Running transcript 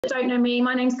Don't know me,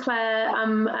 my name's Claire.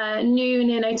 I'm a new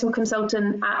neonatal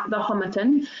consultant at the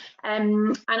Homerton,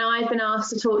 and I've been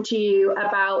asked to talk to you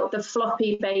about the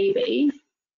floppy baby.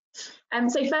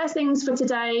 So first things for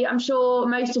today, I'm sure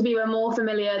most of you are more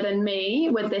familiar than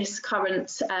me with this current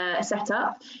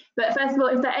setup. But first of all,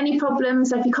 if there are any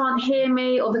problems, so if you can't hear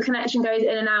me or the connection goes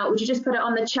in and out, would you just put it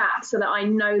on the chat so that I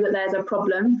know that there's a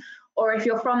problem? Or if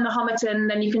you're from the Homerton,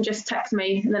 then you can just text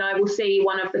me and then I will see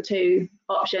one of the two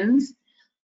options.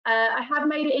 I have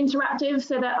made it interactive,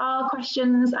 so there are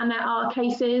questions and there are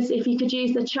cases. If you could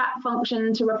use the chat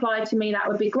function to reply to me, that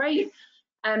would be great.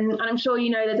 And I'm sure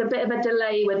you know there's a bit of a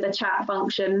delay with the chat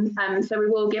function, so we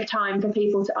will give time for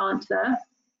people to answer.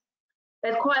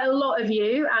 There's quite a lot of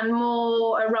you and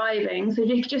more arriving, so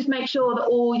you just make sure that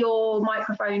all your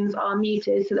microphones are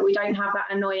muted so that we don't have that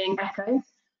annoying echo.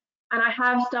 And I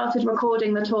have started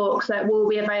recording the talk, so it will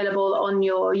be available on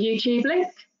your YouTube link.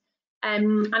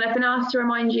 And I've been asked to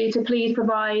remind you to please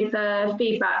provide the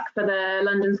feedback for the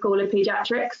London School of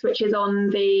Paediatrics, which is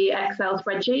on the Excel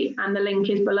spreadsheet, and the link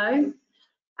is below.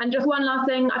 And just one last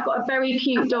thing, I've got a very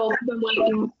cute dog been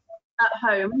waiting at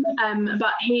home,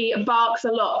 but he barks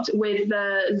a lot with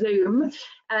the Zoom.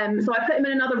 So I put him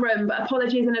in another room, but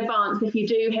apologies in advance if you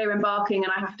do hear him barking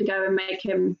and I have to go and make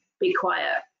him be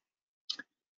quiet.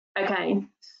 Okay,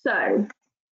 so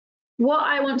what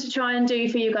I want to try and do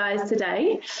for you guys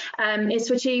today is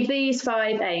to achieve these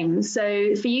 5 aims.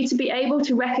 So for you to be able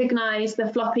to recognise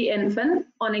the floppy infant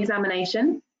on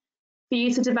examination, for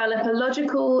you to develop a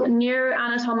logical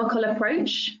neuroanatomical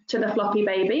approach to the floppy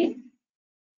baby,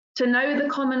 to know the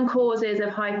common causes of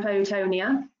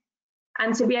hypotonia,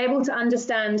 and to be able to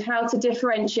understand how to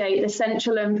differentiate the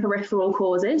central and peripheral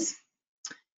causes,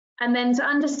 and then to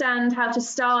understand how to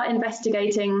start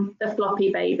investigating the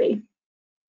floppy baby.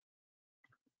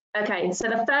 Okay, so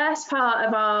the first part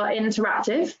of our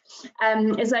interactive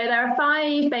is that there are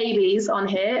 5 babies on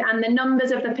here and the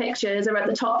numbers of the pictures are at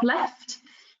the top left.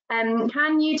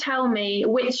 Can you tell me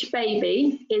which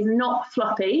baby is not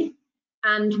floppy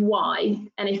and why?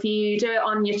 And if you do it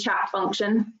on your chat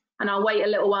function, and I'll wait a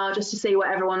little while just to see what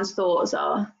everyone's thoughts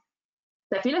are.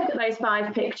 So if you look at those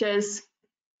 5 pictures,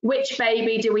 which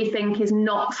baby do we think is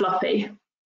not floppy?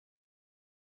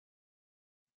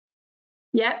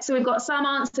 Yeah, so we've got some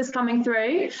answers coming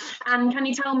through, and can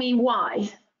you tell me why?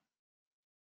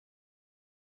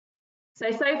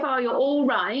 So far you're all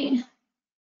right,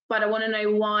 but I want to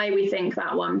know why we think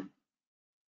that one.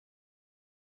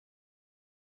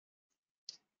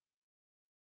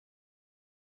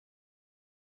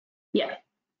 Yeah.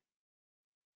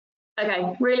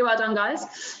 Okay, really well done,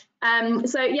 guys.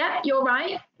 So yeah, you're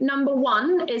right. Number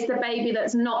 1 is the baby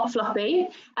that's not floppy,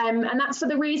 and that's for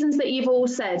the reasons that you've all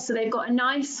said. So they've got a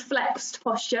nice flexed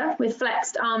posture with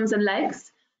flexed arms and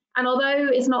legs. And although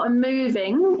it's not a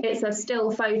moving, it's a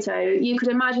still photo, you could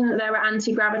imagine that there are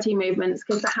anti-gravity movements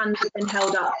because the hand has been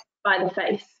held up by the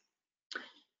face.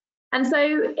 And so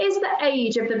is the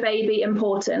age of the baby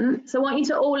important? So I want you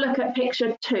to all look at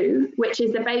picture 2, which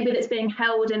is the baby that's being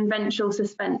held in ventral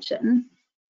suspension.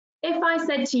 If I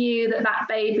said to you that that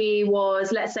baby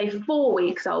was, let's say, 4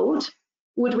 weeks old,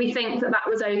 would we think that that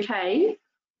was okay?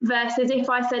 Versus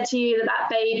if I said to you that that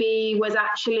baby was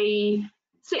actually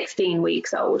 16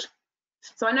 weeks old.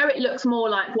 So I know it looks more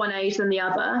like one age than the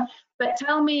other, but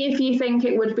tell me if you think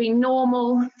it would be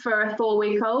normal for a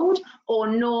 4-week-old or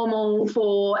normal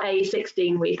for a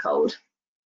 16-week-old.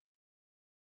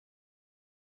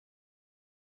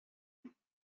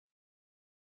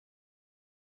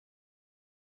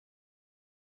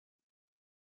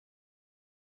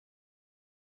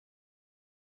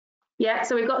 Yeah,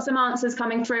 so we've got some answers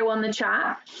coming through on the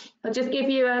chat. I'll just give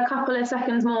you a couple of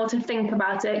seconds more to think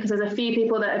about it because there's a few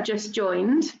people that have just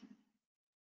joined.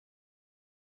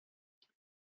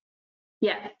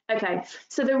 Yeah, okay.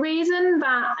 So the reason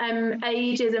that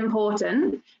age is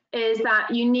important is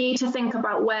that you need to think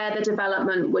about where the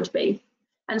development would be.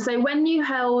 And so when you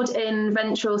held in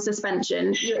ventral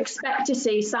suspension, you expect to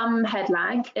see some head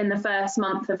lag in the first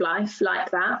month of life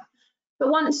like that. But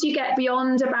once you get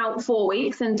beyond about 4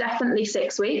 weeks and definitely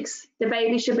 6 weeks, the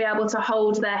baby should be able to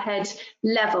hold their head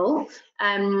level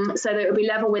so that it will be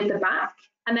level with the back.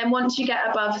 And then once you get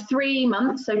above 3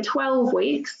 months, so 12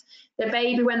 weeks, the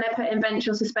baby, when they're put in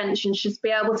ventral suspension, should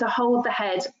be able to hold the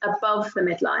head above the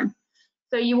midline.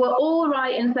 So you were all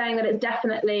right in saying that it's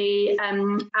definitely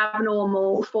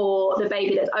abnormal for the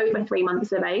baby that's over 3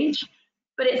 months of age,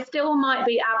 but it still might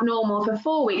be abnormal for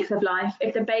 4 weeks of life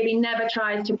if the baby never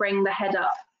tries to bring the head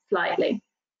up slightly.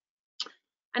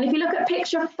 And if you look at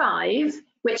picture 5,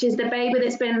 which is the baby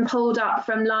that's been pulled up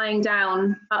from lying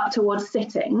down up towards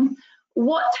sitting,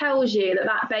 What tells you that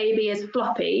that baby is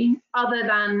floppy other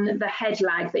than the head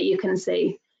lag that you can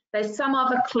see? There's some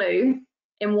other clue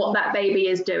in what that baby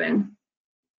is doing.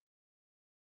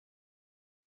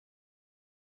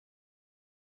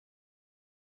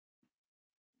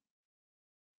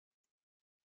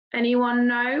 Anyone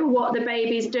know what the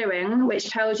baby's doing, which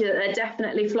tells you that they're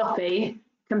definitely floppy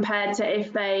compared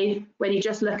to when you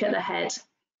just look at the head?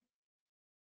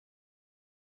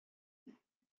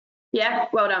 Yeah,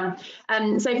 well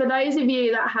done. So for those of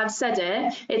you that have said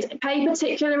it, it's pay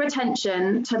particular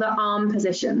attention to the arm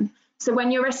position. So when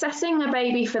you're assessing a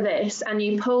baby for this and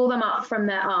you pull them up from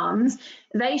their arms,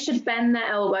 they should bend their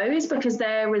elbows because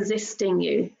they're resisting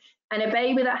you. And a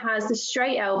baby that has the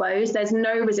straight elbows, there's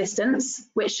no resistance,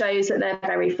 which shows that they're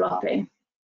very floppy.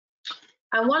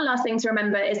 And one last thing to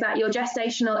remember is that your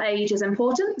gestational age is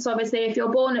important. So obviously if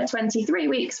you're born at 23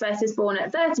 weeks versus born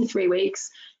at 33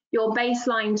 weeks, your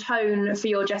baseline tone for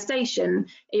your gestation,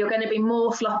 you're going to be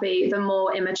more floppy the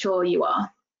more immature you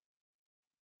are.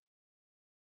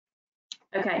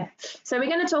 Okay, so we're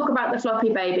going to talk about the floppy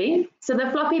baby. So the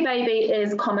floppy baby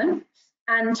is common,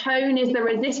 and tone is the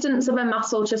resistance of a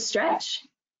muscle to stretch.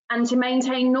 And to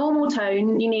maintain normal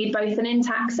tone, you need both an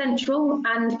intact central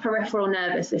and peripheral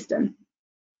nervous system.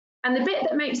 And the bit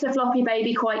that makes the floppy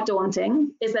baby quite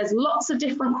daunting is there's lots of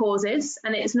different causes,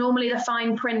 and it's normally the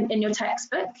fine print in your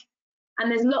textbook,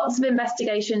 and there's lots of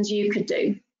investigations you could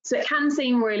do. So it can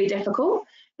seem really difficult,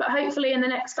 but hopefully in the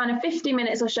next kind of 50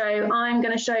 minutes or so, I'm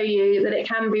going to show you that it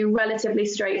can be relatively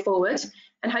straightforward,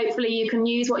 and hopefully you can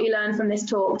use what you learn from this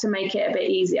talk to make it a bit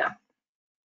easier.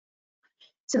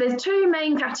 So there's two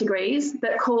main categories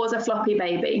that cause a floppy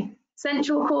baby: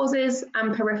 central causes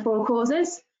and peripheral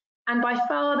causes. And by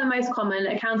far the most common,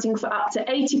 accounting for up to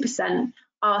 80%,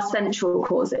 are central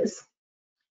causes.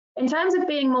 In terms of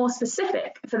being more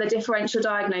specific for the differential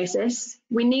diagnosis,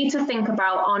 we need to think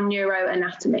about our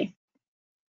neuroanatomy.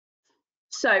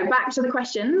 So back to the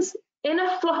questions. In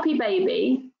a floppy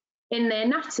baby, in the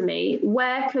anatomy,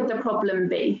 where could the problem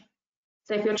be?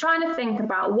 So if you're trying to think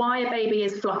about why a baby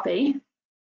is floppy,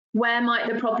 where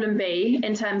might the problem be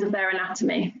in terms of their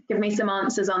anatomy? Give me some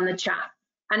answers on the chat.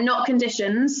 And not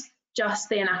conditions, just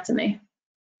the anatomy.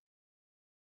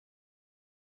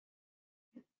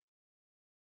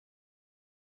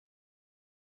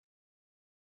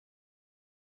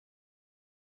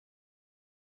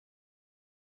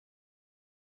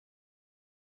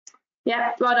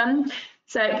 Yeah, well done.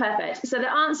 So perfect. So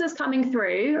the answers coming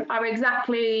through are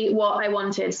exactly what I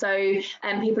wanted. So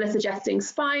people are suggesting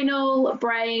spinal,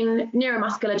 brain,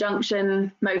 neuromuscular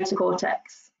junction, motor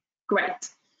cortex. Great.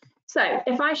 So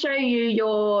if I show you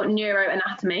your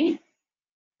neuroanatomy,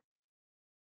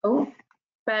 oh,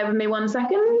 bear with me 1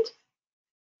 second.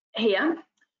 Here.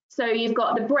 So you've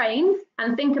got the brain,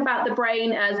 and think about the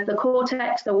brain as the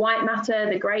cortex, the white matter,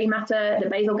 the grey matter, the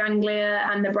basal ganglia,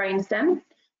 and the brainstem,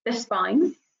 the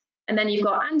spine. And then you've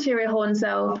got anterior horn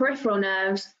cell, peripheral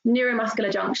nerves,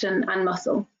 neuromuscular junction, and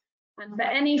muscle. And for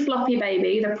any floppy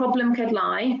baby, the problem could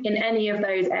lie in any of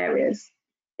those areas.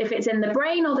 If it's in the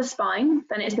brain or the spine,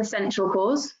 then it's the central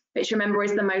cause, which remember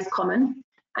is the most common.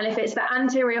 And if it's the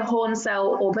anterior horn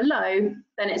cell or below,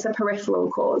 then it's a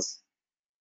peripheral cause.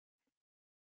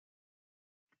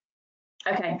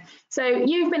 Okay, so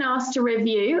you've been asked to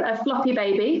review a floppy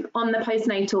baby on the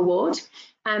postnatal ward,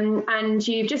 and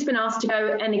you've just been asked to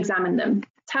go and examine them.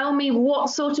 Tell me what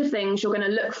sort of things you're going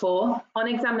to look for on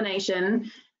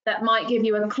examination that might give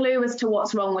you a clue as to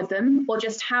what's wrong with them, or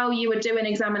just how you would do an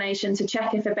examination to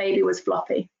check if a baby was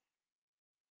floppy.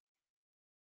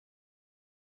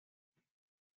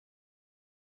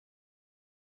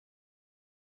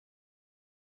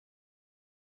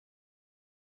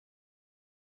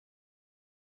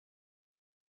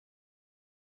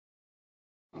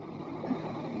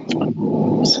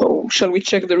 So shall we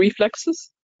check the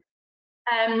reflexes?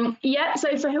 Yeah,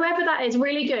 so for whoever that is,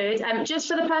 really good. Just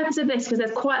for the purpose of this, because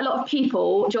there's quite a lot of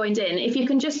people joined in, if you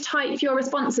can just type your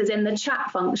responses in the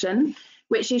chat function,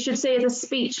 which you should see as a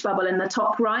speech bubble in the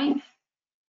top right.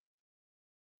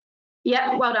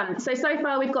 Yeah, well done. So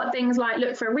far we've got things like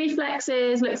look for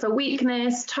reflexes, look for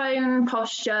weakness, tone,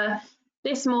 posture,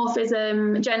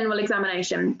 dysmorphism, general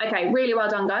examination. Okay, really well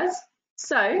done, guys.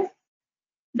 So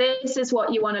this is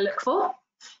what you want to look for.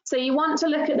 So you want to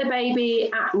look at the baby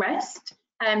at rest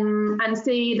and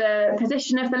see the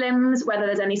position of the limbs, whether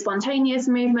there's any spontaneous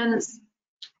movements,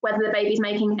 whether the baby's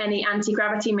making any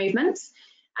anti-gravity movements.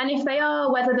 And if they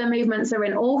are, whether the movements are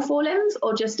in all four limbs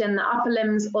or just in the upper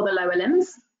limbs or the lower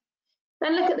limbs.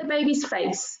 Then look at the baby's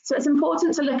face. So it's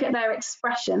important to look at their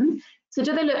expression. So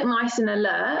do they look nice and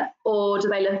alert, or do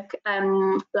they look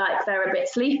like they're a bit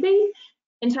sleepy?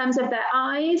 In terms of their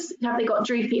eyes, have they got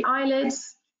droopy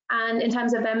eyelids? And in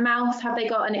terms of their mouth, have they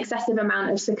got an excessive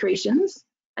amount of secretions?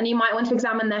 And you might want to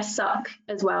examine their suck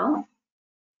as well.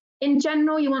 In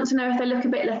general, you want to know if they look a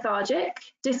bit lethargic,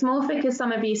 dysmorphic, as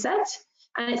some of you said,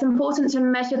 and it's important to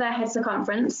measure their head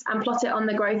circumference and plot it on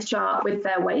the growth chart with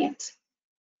their weight.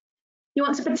 You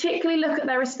want to particularly look at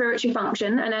their respiratory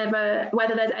function and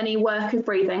whether there's any work of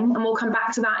breathing, and we'll come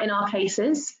back to that in our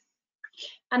cases.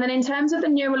 And then in terms of the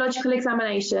neurological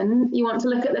examination, you want to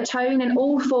look at the tone in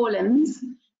all 4 limbs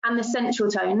and the central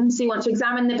tone. So you want to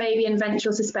examine the baby in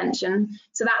ventral suspension.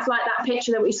 So that's like that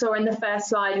picture that we saw in the first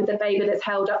slide with the baby that's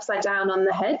held upside down on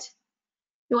the head.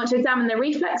 You want to examine the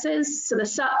reflexes, so the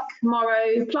suck,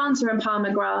 morrow, plantar and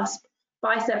palmar grasp,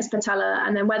 biceps patella,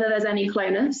 and then whether there's any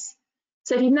clonus.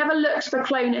 So if you've never looked for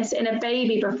clonus in a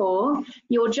baby before,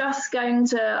 you're just going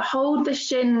to hold the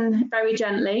shin very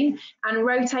gently and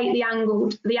rotate the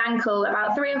ankle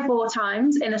about 3 or 4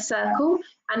 times in a circle,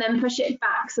 and then push it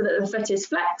back so that the foot is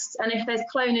flexed. And if there's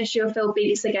clonus, you'll feel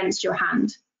beats against your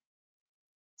hand.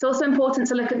 It's also important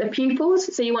to look at the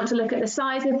pupils. So you want to look at the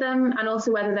size of them and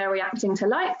also whether they're reacting to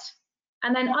light.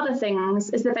 And then other things,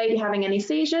 is the baby having any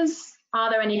seizures? Are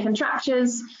there any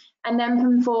contractures? And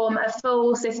then perform a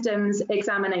full systems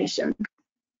examination.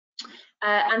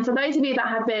 And for those of you that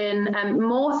have been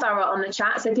more thorough on the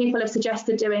chat, so people have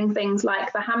suggested doing things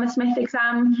like the Hammersmith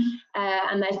exam,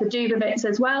 and there's the Dubovitz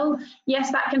as well.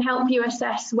 Yes, that can help you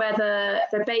assess whether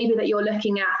the baby that you're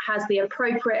looking at has the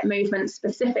appropriate movement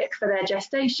specific for their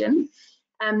gestation.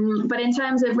 But in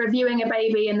terms of reviewing a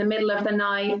baby in the middle of the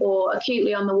night or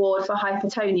acutely on the ward for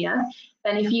hypotonia,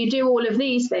 then if you do all of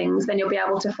these things, then you'll be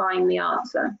able to find the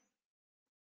answer.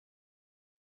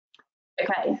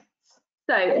 Okay,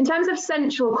 so in terms of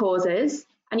central causes,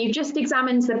 and you've just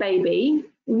examined the baby,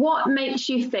 what makes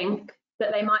you think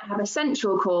that they might have a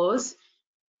central cause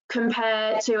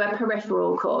compared to a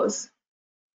peripheral cause?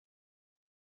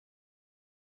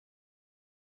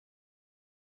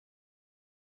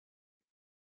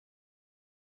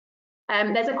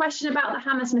 There's a question about the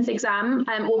Hammersmith exam,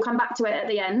 and we'll come back to it at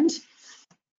the end.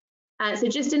 So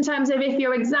just in terms of if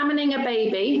you're examining a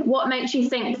baby, what makes you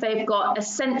think they've got a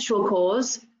central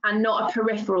cause and not a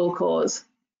peripheral cause?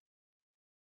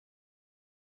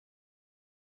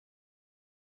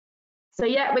 So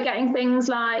yeah, we're getting things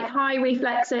like high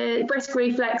reflexes, brisk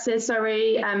reflexes,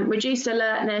 reduced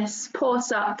alertness, poor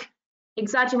suck,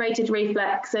 exaggerated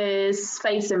reflexes,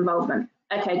 face involvement.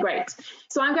 Okay, great.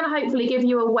 So I'm going to hopefully give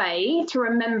you a way to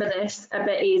remember this a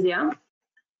bit easier.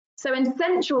 So in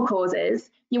central causes,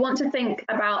 you want to think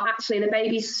about actually the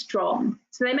baby's strong.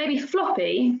 So they may be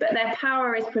floppy, but their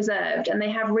power is preserved and they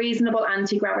have reasonable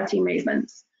anti-gravity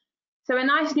movements. So a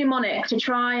nice mnemonic to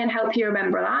try and help you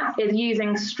remember that is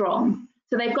using strong.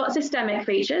 So they've got systemic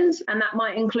features, and that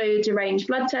might include deranged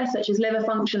blood tests such as liver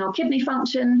function or kidney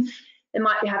function. They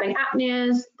might be having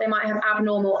apneas. They might have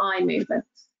abnormal eye movements.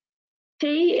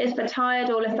 T is for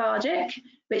tired or lethargic,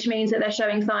 which means that they're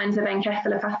showing signs of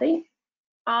encephalopathy.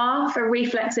 R for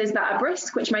reflexes that are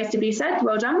brisk, which most of you said,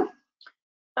 well done.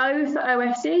 O for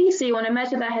OFC, so you want to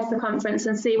measure their head circumference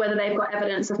and see whether they've got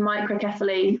evidence of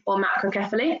microcephaly or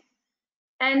macrocephaly.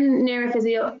 N,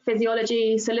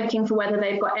 neurophysiology, so looking for whether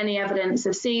they've got any evidence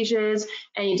of seizures,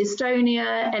 any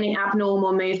dystonia, any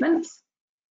abnormal movements.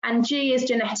 And G is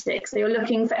genetic, so you're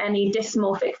looking for any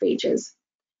dysmorphic features.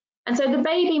 And so the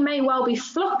baby may well be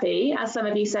floppy, as some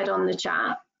of you said on the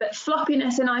chat, but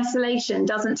floppiness in isolation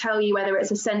doesn't tell you whether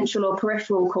it's a central or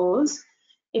peripheral cause.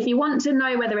 If you want to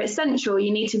know whether it's central,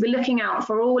 you need to be looking out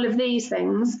for all of these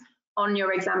things on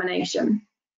your examination.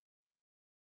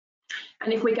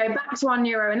 And if we go back to our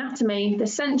neuroanatomy, the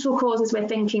central causes we're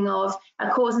thinking of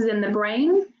are causes in the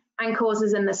brain and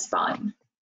causes in the spine.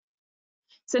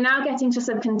 So now getting to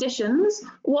some conditions,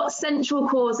 what central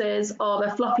causes of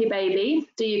a floppy baby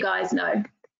do you guys know?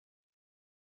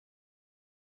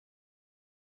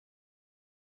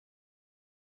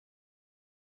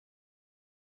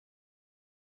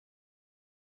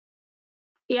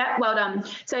 Yeah, well done.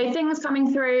 So things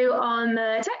coming through on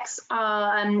the text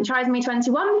are trisomy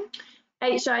 21,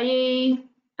 HIE,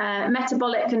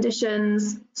 metabolic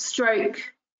conditions, stroke,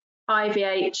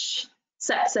 IVH,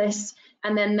 sepsis,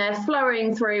 and then they're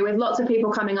flowing through with lots of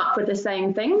people coming up with the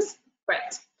same things.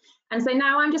 Great. And so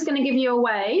now I'm just going to give you a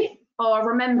way of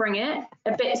remembering it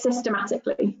a bit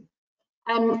systematically.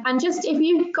 And just if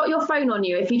you've got your phone on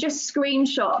you, if you just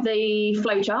screenshot the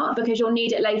flowchart, because you'll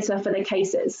need it later for the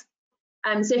cases.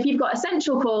 So if you've got a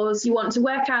central cause, you want to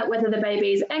work out whether the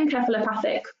baby is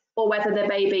encephalopathic or whether the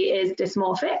baby is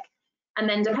dysmorphic. And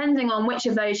then depending on which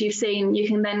of those you've seen, you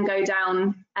can then go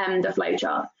down the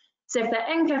flowchart. So if they're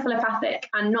encephalopathic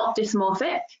and not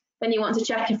dysmorphic, then you want to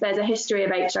check if there's a history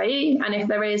of HIE, and if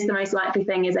there is, the most likely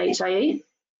thing is HIE.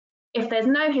 If there's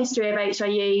no history of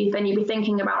HIE, then you'd be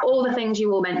thinking about all the things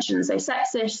you all mentioned, so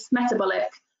sepsis, metabolic,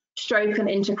 stroke and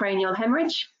intracranial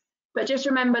hemorrhage. But just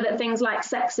remember that things like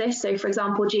sepsis, so for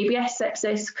example GBS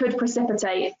sepsis, could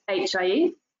precipitate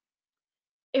HIE.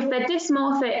 If they're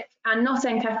dysmorphic and not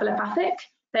encephalopathic,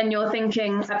 then you're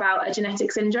thinking about a genetic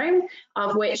syndrome,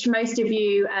 of which most of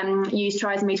you use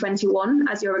trisomy 21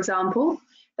 as your example.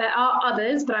 There are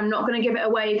others, but I'm not going to give it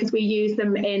away because we use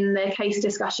them in the case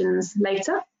discussions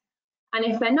later. And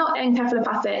if they're not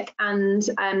encephalopathic and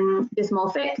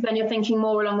dysmorphic, then you're thinking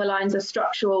more along the lines of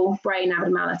structural brain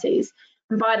abnormalities.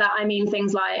 And by that, I mean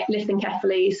things like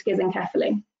lissencephaly,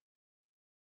 schizencephaly.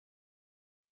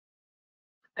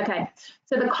 Okay,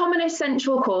 so the commonest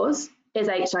central cause is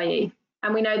HIE.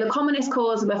 And we know the commonest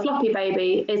cause of a floppy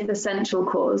baby is the central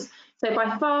cause. So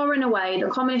by far and away, the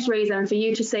commonest reason for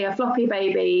you to see a floppy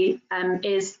baby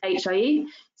is HIE.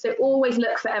 So always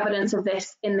look for evidence of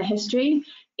this in the history.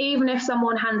 Even if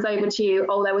someone hands over to you,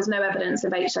 oh, there was no evidence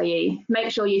of HIE, make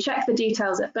sure you check the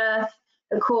details at birth,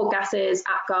 the core gases,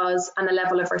 APGARs, and the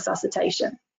level of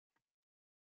resuscitation.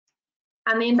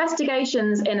 And the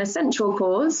investigations in a central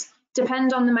cause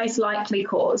depend on the most likely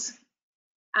cause.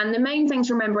 And the main thing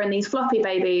to remember in these floppy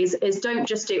babies is don't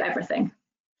just do everything.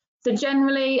 So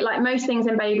generally, like most things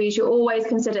in babies, you always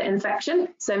consider infection.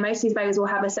 So most of these babies will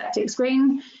have a septic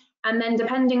screen. And then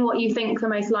depending what you think the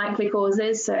most likely cause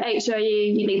is, so HIE,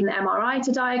 you need an MRI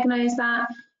to diagnose that.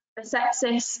 For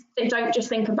sepsis, they don't just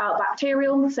think about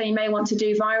bacterial, so you may want to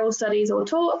do viral studies or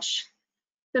torch.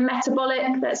 The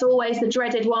metabolic, that's always the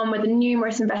dreaded one with the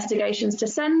numerous investigations to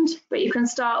send, but you can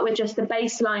start with just the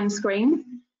baseline screen.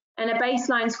 And a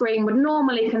baseline screen would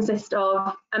normally consist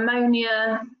of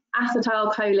ammonia,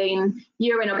 acetylcholine,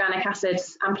 urine organic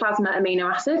acids, and plasma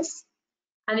amino acids.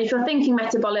 And if you're thinking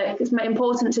metabolic, it's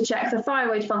important to check the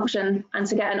thyroid function and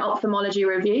to get an ophthalmology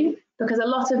review, because a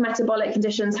lot of metabolic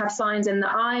conditions have signs in the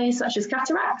eyes, such as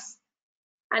cataracts.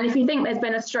 And if you think there's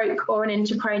been a stroke or an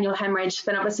intracranial hemorrhage,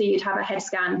 then obviously you'd have a head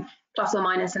scan plus or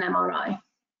minus an MRI.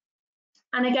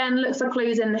 And again, look for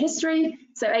clues in the history.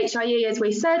 So HIE, as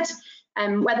we said,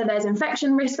 whether there's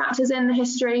infection risk factors in the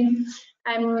history.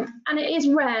 And it is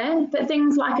rare, but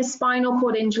things like a spinal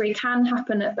cord injury can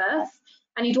happen at birth.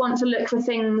 And you'd want to look for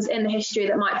things in the history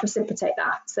that might precipitate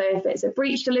that. So if it's a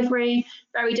breech delivery,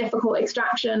 very difficult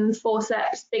extraction,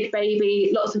 forceps, big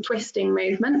baby, lots of twisting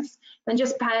movements, then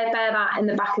just bear that in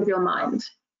the back of your mind.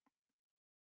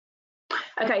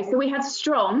 Okay, so we had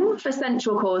strong for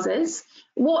central causes.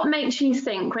 What makes you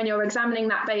think when you're examining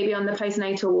that baby on the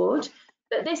postnatal ward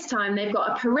that this time they've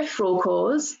got a peripheral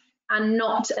cause and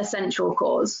not a central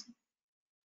cause?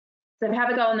 So if you have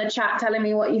a go on the chat telling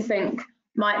me what you think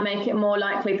might make it more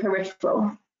likely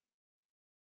peripheral.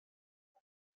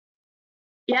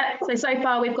 Yeah, so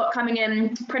far we've got coming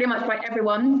in pretty much by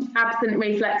everyone, absent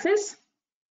reflexes.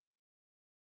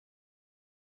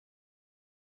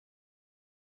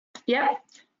 Yep,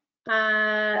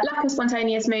 lack of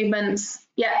spontaneous movements,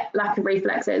 yeah, lack of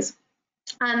reflexes.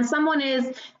 And someone is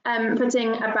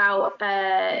putting about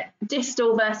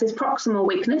distal versus proximal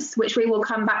weakness, which we will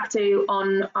come back to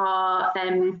on our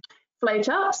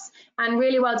flowcharts. And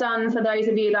really well done for those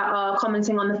of you that are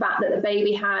commenting on the fact that the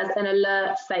baby has an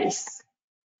alert face.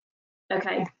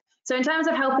 Okay, so in terms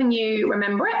of helping you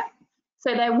remember it,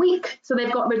 so they're weak, so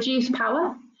they've got reduced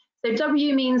power. So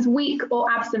W means weak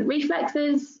or absent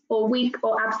reflexes, or weak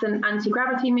or absent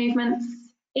anti-gravity movements.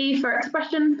 E for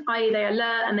expression, i.e. they're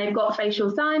alert and they've got facial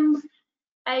signs.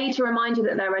 A to remind you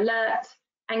that they're alert.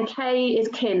 And K is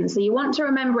kin. So you want to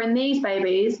remember in these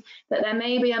babies that there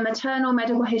may be a maternal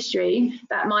medical history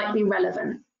that might be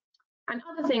relevant. And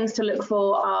other things to look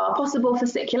for are possible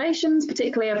fasciculations,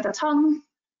 particularly of the tongue.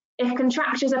 If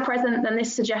contractures are present, then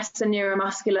this suggests a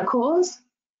neuromuscular cause.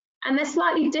 And there's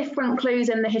slightly different clues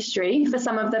in the history for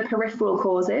some of the peripheral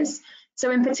causes. So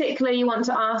in particular, you want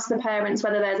to ask the parents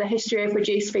whether there's a history of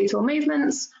reduced fetal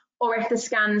movements or if the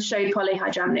scans showed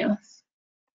polyhydramnios.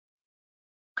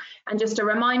 And just a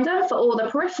reminder, for all the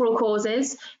peripheral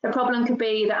causes, the problem could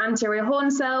be the anterior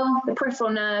horn cell, the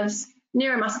peripheral nerves,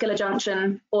 neuromuscular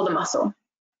junction, or the muscle.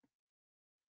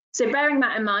 So bearing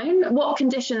that in mind, what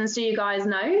conditions do you guys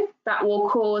know that will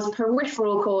cause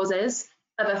peripheral causes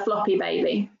of a floppy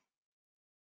baby?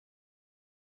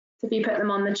 So if you put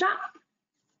them on the chat.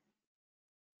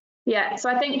 Yeah, so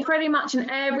I think pretty much in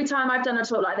every time I've done a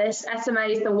talk like this, SMA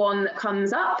is the one that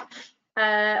comes up.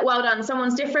 Well done,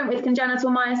 someone's different with congenital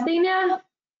myasthenia.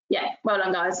 Yeah, well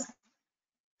done guys.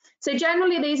 So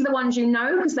generally these are the ones you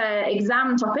know because they're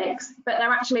exam topics, but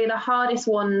they're actually the hardest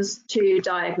ones to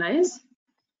diagnose.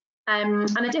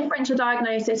 And a differential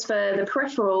diagnosis for the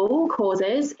peripheral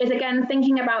causes is again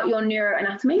thinking about your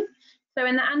neuroanatomy. So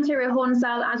in the anterior horn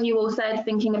cell, as you all said,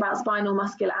 thinking about spinal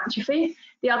muscular atrophy.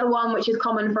 The other one, which is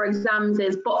common for exams,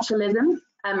 is botulism.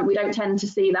 We don't tend to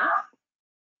see that.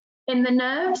 In the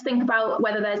nerves, think about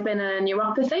whether there's been a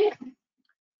neuropathy.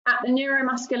 At the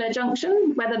neuromuscular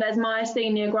junction, whether there's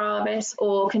myasthenia gravis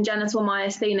or congenital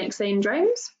myasthenic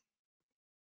syndromes.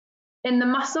 In the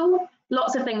muscle,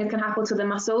 lots of things can happen to the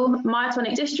muscle: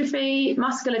 myotonic dystrophy,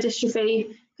 muscular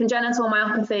dystrophy, congenital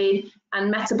myopathy,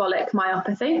 and metabolic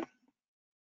myopathy.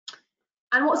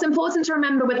 And what's important to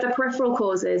remember with the peripheral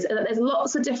causes is that there's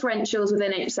lots of differentials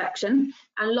within each section,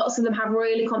 and lots of them have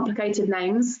really complicated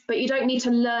names, but you don't need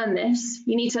to learn this.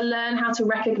 You need to learn how to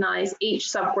recognize each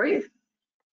subgroup.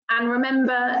 And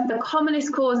remember, the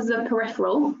commonest causes of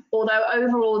peripheral, although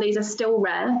overall these are still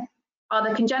rare, are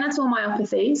the congenital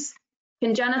myopathies,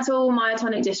 congenital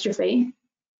myotonic dystrophy,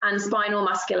 and spinal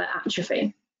muscular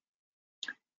atrophy.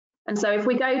 And so if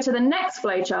we go to the next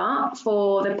flowchart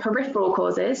for the peripheral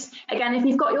causes, again, if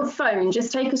you've got your phone,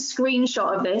 just take a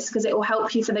screenshot of this because it will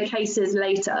help you for the cases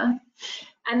later.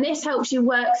 And this helps you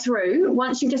work through,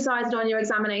 once you've decided on your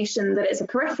examination that it's a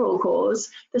peripheral cause,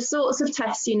 the sorts of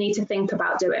tests you need to think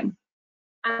about doing.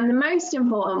 And the most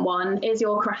important one is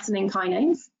your creatinine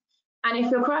kinase. And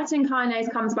if your creatinine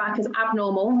kinase comes back as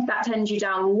abnormal, that tends you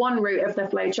down one route of the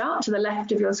flowchart to the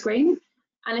left of your screen.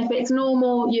 And if it's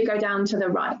normal, you go down to the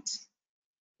right.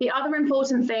 The other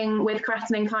important thing with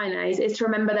creatinine kinase is to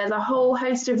remember there's a whole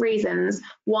host of reasons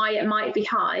why it might be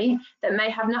high that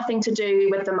may have nothing to do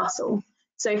with the muscle.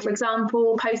 So for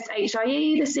example,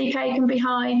 post-HIE, the CK can be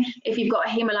high. If you've got a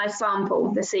hemolyzed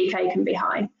sample, the CK can be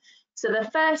high. So the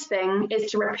first thing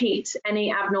is to repeat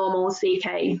any abnormal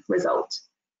CK result.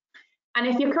 And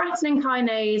if your creatinine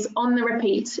kinase on the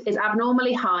repeat is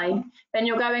abnormally high, then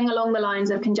you're going along the lines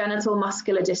of congenital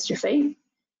muscular dystrophy.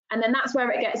 And then that's where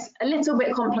it gets a little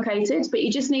bit complicated, but you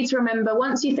just need to remember,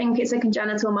 once you think it's a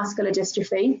congenital muscular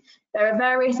dystrophy, there are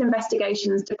various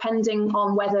investigations depending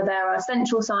on whether there are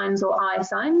central signs or eye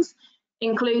signs,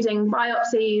 including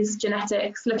biopsies,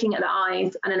 genetics, looking at the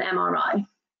eyes, and an MRI.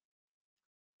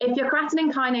 If your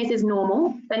creatinine kinase is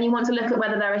normal, then you want to look at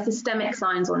whether there are systemic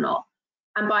signs or not.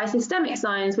 And by systemic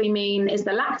signs, we mean, is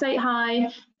the lactate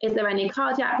high? Is there any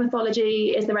cardiac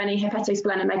pathology? Is there any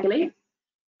hepatosplenomegaly?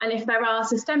 And if there are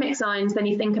systemic signs, then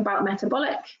you think about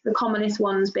metabolic, the commonest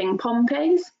ones being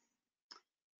Pompe's.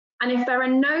 And if there are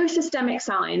no systemic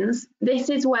signs, this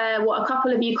is where what a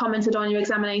couple of you commented on your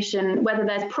examination, whether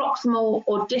there's proximal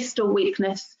or distal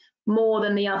weakness more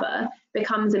than the other,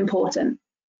 becomes important.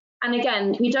 And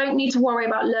again, you don't need to worry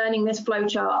about learning this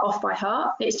flowchart off by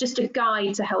heart. It's just a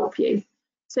guide to help you.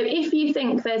 So if you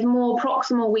think there's more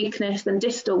proximal weakness than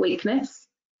distal weakness,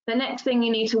 the next thing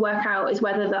you need to work out is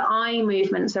whether the eye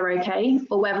movements are okay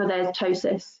or whether there's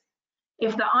ptosis.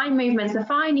 If the eye movements are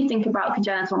fine, you think about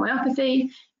congenital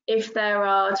myopathy. If there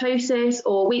are ptosis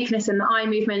or weakness in the eye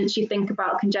movements, you think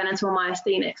about congenital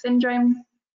myasthenic syndrome.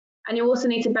 And you also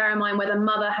need to bear in mind whether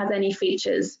mother has any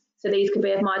features. So these could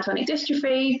be of myotonic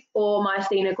dystrophy or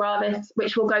myasthenia gravis,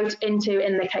 which we'll go into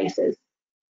in the cases.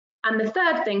 And the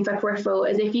third thing for peripheral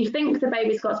is if you think the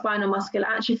baby's got spinal muscular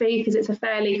atrophy, because it's a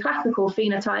fairly classical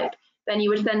phenotype, then you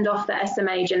would send off the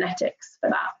SMA genetics for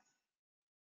that.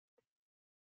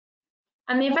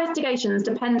 And the investigations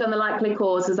depend on the likely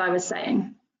cause, as I was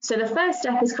saying. So the first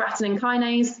step is creatinine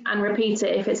kinase, and repeat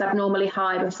it if it's abnormally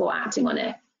high before acting on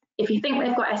it. If you think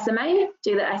they've got SMA,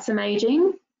 do the SMA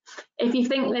gene. If you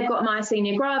think they've got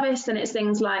myasthenia gravis, then it's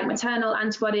things like maternal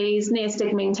antibodies,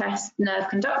 neostigmine test, nerve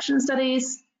conduction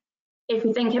studies. If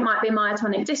you think it might be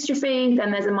myotonic dystrophy,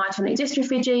 then there's a myotonic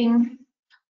dystrophy gene.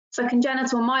 For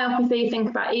congenital myopathy, think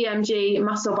about EMG,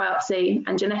 muscle biopsy,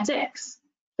 and genetics.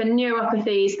 For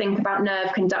neuropathies, think about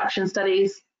nerve conduction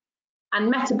studies. And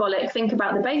metabolic, think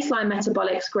about the baseline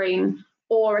metabolic screen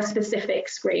or a specific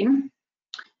screen.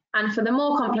 And for the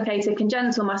more complicated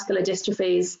congenital muscular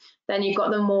dystrophies, then you've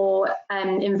got the more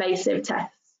invasive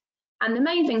tests. And the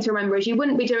main thing to remember is you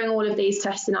wouldn't be doing all of these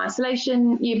tests in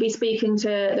isolation. You'd be speaking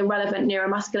to the relevant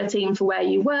neuromuscular team for where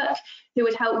you work, who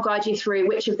would help guide you through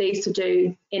which of these to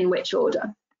do in which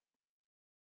order.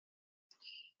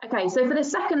 Okay, so for the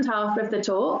second half of the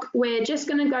talk, we're just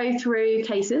going to go through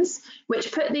cases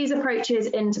which put these approaches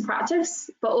into practice,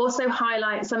 but also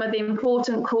highlight some of the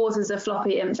important causes of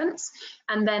floppy infants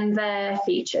and then their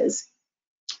features.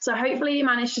 So hopefully you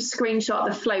managed to screenshot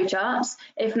the flowcharts.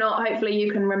 If not, hopefully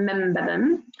you can remember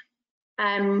them.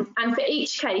 And for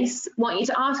each case, I want you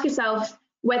to ask yourself,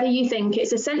 whether you think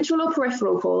it's a central or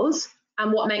peripheral cause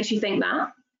and what makes you think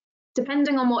that.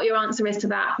 Depending on what your answer is to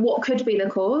that, what could be the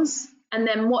cause, and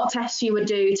then what tests you would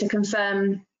do to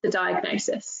confirm the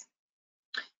diagnosis.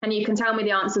 And you can tell me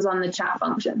the answers on the chat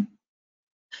function.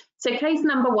 So case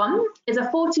number 1 is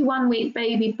a 41-week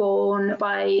baby born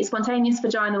by spontaneous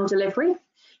vaginal delivery.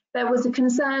 There was a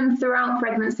concern throughout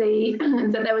pregnancy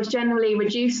that there was generally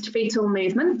reduced fetal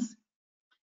movements.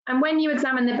 And when you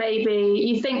examine the baby,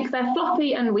 you think they're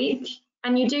floppy and weak,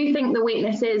 and you do think the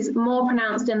weakness is more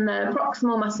pronounced in the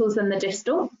proximal muscles than the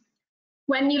distal.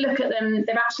 When you look at them,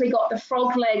 they've actually got the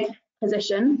frog leg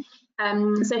position.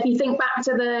 So if you think back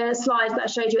to the slides that I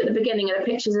showed you at the beginning of the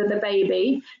pictures of the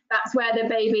baby, that's where the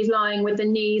baby's lying with the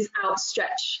knees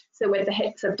outstretched, so with the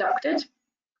hips abducted.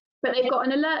 But they've got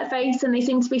an alert face and they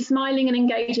seem to be smiling and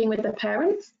engaging with the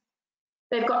parents.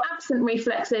 They've got absent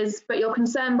reflexes, but you're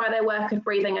concerned by their work of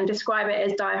breathing and describe it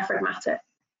as diaphragmatic.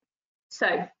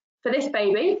 So for this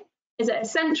baby, is it a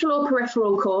central or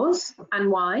peripheral cause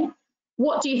and why?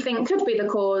 What do you think could be the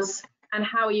cause and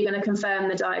how are you going to confirm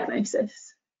the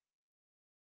diagnosis?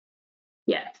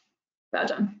 Yeah, well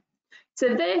done.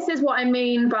 So this is what I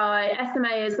mean by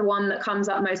SMA is the one that comes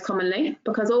up most commonly,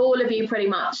 because all of you pretty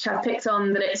much have picked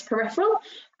on that it's peripheral,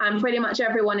 and pretty much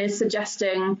everyone is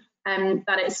suggesting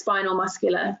that it's spinal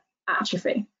muscular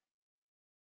atrophy.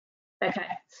 Okay,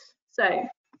 so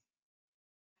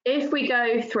if we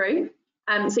go through,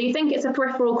 so you think it's a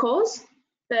peripheral cause,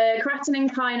 the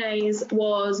creatinine kinase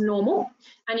was normal,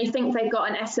 and you think they've got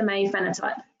an SMA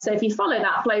phenotype. So if you follow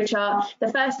that flowchart,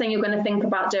 the first thing you're going to think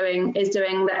about doing is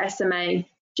doing the SMA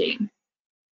gene.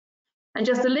 And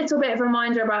just a little bit of a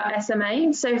reminder about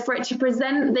SMA. So for it to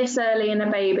present this early in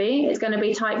a baby, it's going to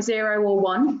be type 0 or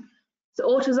 1. So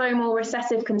autosomal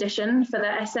recessive condition for the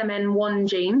SMN1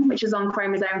 gene, which is on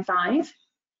chromosome 5.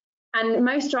 And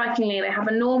most strikingly, they have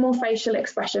a normal facial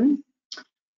expression.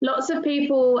 Lots of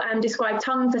people describe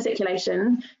tongue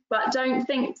fasciculation, but don't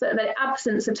think that the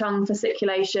absence of tongue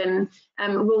fasciculation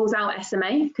rules out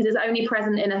SMA, because it's only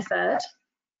present in a third.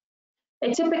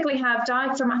 They typically have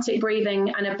diaphragmatic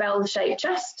breathing and a bell-shaped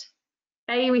chest,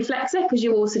 areflexic, as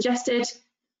you all suggested,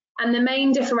 and the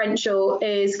main differential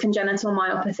is congenital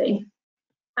myopathy.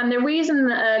 And the reason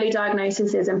that early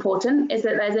diagnosis is important is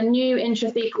that there's a new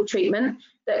intrathecal treatment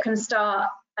that can start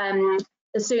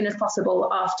as soon as possible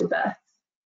after birth.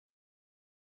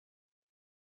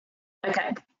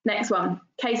 Okay, next one,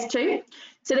 case 2.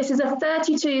 So this is a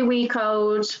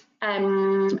 32-week-old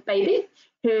baby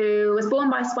who was born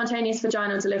by spontaneous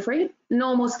vaginal delivery,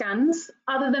 normal scans.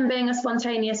 Other than being a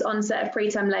spontaneous onset of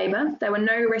preterm labour, there were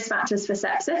no risk factors for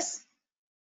sepsis.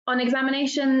 On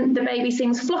examination, the baby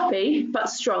seems floppy but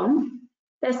strong.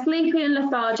 They're sleepy and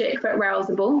lethargic but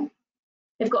rousable.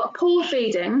 They've got poor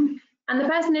feeding, and the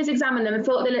person who's examined them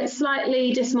thought they looked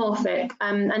slightly dysmorphic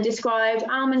and described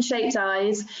almond-shaped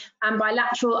eyes and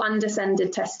bilateral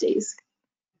undescended testes.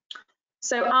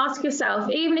 So ask yourself,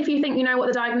 even if you think you know what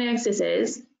the diagnosis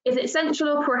is it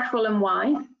central or peripheral and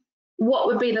why? What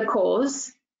would be the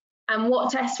cause? And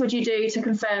what test would you do to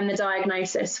confirm the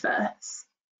diagnosis first?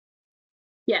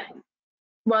 Yeah,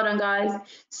 well done, guys.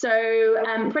 So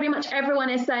pretty much everyone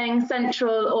is saying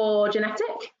central or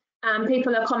genetic.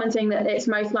 People are commenting that it's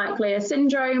most likely a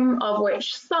syndrome, of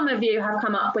which some of you have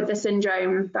come up with the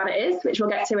syndrome that it is, which we'll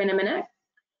get to in a minute.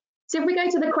 So if we go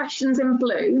to the questions in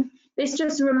blue, this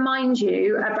just reminds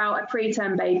you about a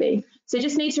preterm baby. So you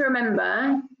just need to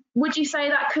remember, would you say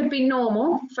that could be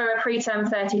normal for a preterm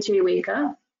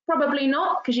 32-weeker? Probably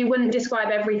not, because you wouldn't describe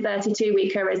every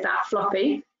 32-weeker as that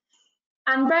floppy.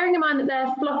 And bearing in mind that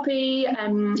they're floppy,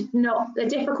 they're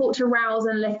difficult to rouse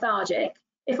and lethargic,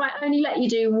 if I only let you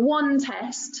do one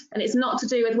test, and it's not to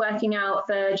do with working out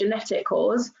the genetic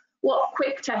cause, what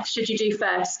quick test should you do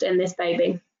first in this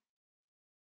baby?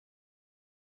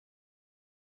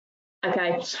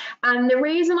 Okay, and the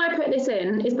reason I put this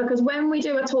in is because when we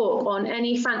do a talk on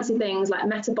any fancy things like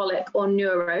metabolic or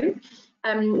neuro,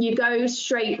 you go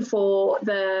straight for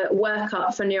the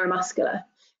workup for neuromuscular.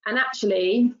 And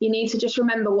actually, you need to just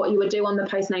remember what you would do on the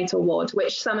postnatal ward,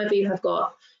 which some of you have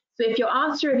got. So if you're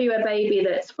asked to review a baby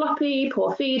that's floppy,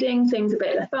 poor feeding, seems a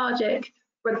bit lethargic,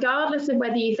 regardless of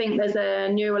whether you think there's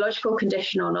a neurological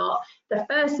condition or not, the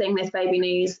first thing this baby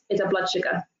needs is a blood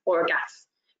sugar or a gas,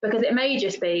 because it may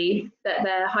just be that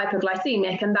they're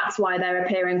hypoglycemic and that's why they're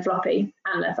appearing floppy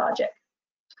and lethargic.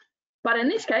 But in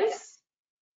this case,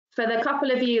 for the couple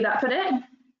of you that put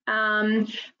it,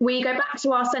 we go back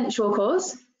to our central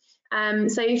cause.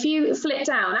 So if you flip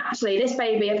down, actually this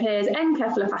baby appears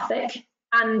encephalopathic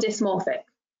and dysmorphic.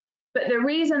 But the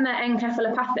reason they're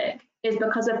encephalopathic is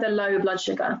because of the low blood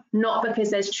sugar, not because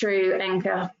there's true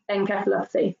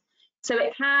encephalopathy. So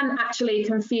it can actually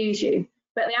confuse you,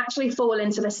 but they actually fall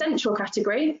into the central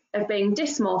category of being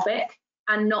dysmorphic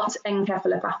and not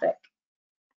encephalopathic.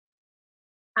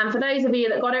 And for those of you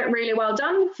that got it, really well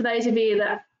done. For those of you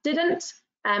that didn't,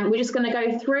 we're just going to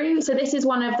go through. So this is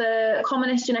one of the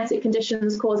commonest genetic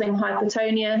conditions causing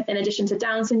hypertonia, in addition to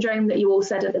Down syndrome that you all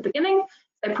said at the beginning,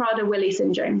 so Prader-Willi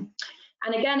syndrome.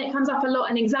 And again, it comes up a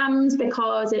lot in exams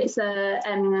because it's a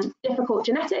difficult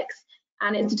genetics,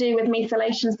 and it's to do with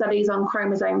methylation studies on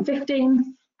chromosome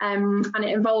 15, and it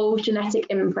involves genetic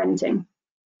imprinting.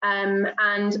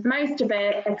 And most of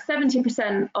it,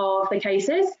 70% of the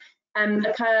cases,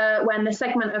 occur when the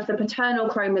segment of the paternal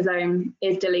chromosome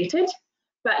is deleted.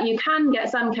 But you can get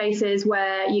some cases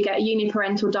where you get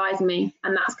uniparental disomy,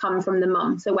 and that's come from the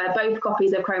mum. So where both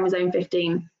copies of chromosome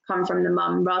 15 come from the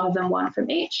mum rather than one from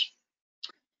each.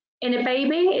 In a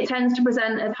baby, it tends to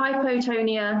present as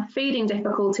hypotonia, feeding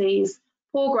difficulties,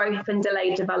 poor growth and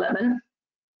delayed development.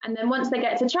 And then once they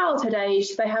get to childhood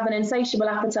age, they have an insatiable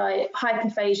appetite,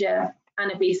 hyperphagia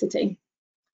and obesity.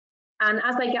 And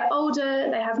as they get older,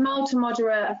 they have mild to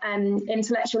moderate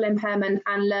intellectual impairment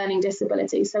and learning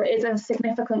disability. So it is a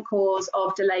significant cause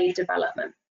of delayed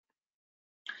development.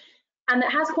 And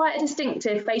it has quite a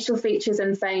distinctive facial features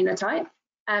and phenotype.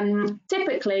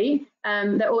 Typically,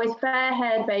 they're always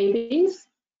fair-haired babies,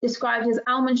 described as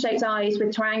almond-shaped eyes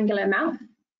with triangular mouth.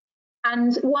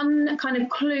 And one kind of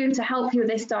clue to help you with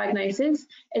this diagnosis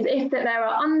is if that there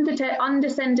are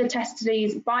undescended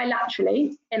testes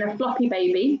bilaterally in a floppy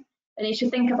baby, then you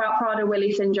should think about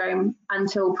Prader-Willi syndrome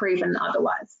until proven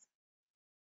otherwise.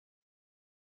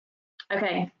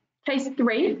 Okay, case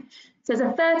 3. So it's a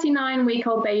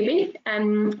 39-week-old baby,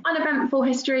 uneventful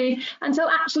history, until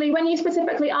actually when you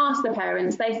specifically ask the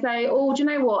parents, they say, oh, do you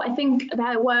know what? I think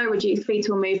there were reduced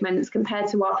fetal movements compared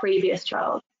to our previous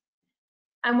child.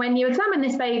 And when you examine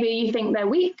this baby, you think they're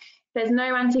weak. There's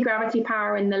no anti-gravity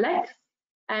power in the legs.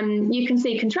 You can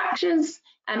see contractions,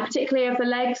 particularly of the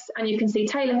legs, and you can see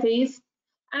talipes.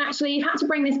 And actually, you've had to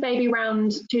bring this baby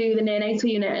round to the neonatal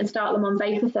unit and start them on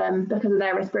Vapotherm because of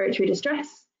their respiratory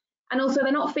distress. And also,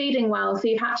 they're not feeding well, so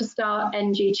you've had to start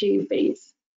NG tube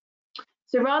feeds.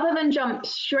 So rather than jump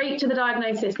straight to the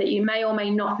diagnosis that you may or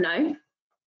may not know,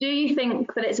 do you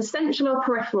think that it's a central or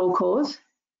peripheral cause?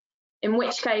 In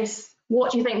which case,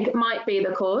 what do you think might be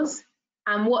the cause?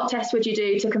 And what test would you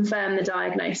do to confirm the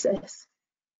diagnosis?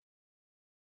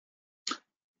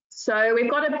 So we've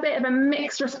got a bit of a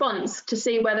mixed response to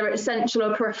see whether it's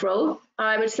central or peripheral.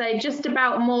 I would say just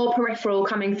about more peripheral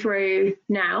coming through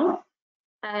now.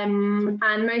 And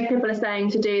most people are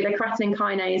saying to do the creatine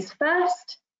kinase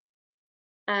first.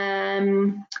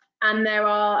 And there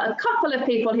are a couple of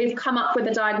people who've come up with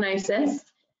a diagnosis.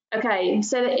 Okay,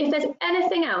 so that if there's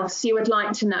anything else you would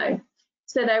like to know.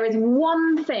 So there is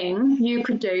one thing you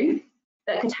could do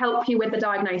that could help you with the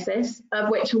diagnosis, of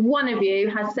which one of you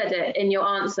has said it in your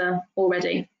answer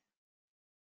already.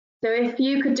 So if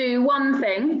you could do one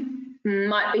thing,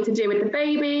 might be to do with the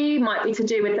baby, might be to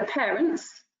do with the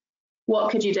parents,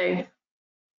 what could you do?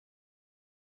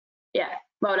 Yeah,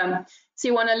 well done. So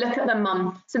you want to look at the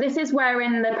mum. So this is where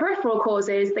in the peripheral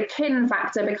causes, the kin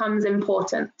factor becomes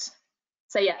important.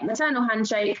 So yeah, maternal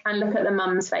handshake and look at the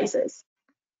mum's faces.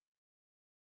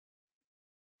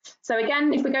 So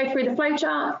again, if we go through the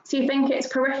flowchart, so you think it's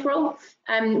peripheral.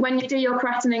 When you do your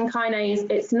creatine kinase,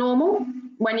 it's normal.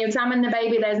 When you examine the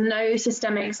baby, there's no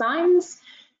systemic signs.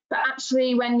 But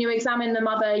actually, when you examine the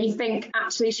mother, you think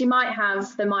actually she might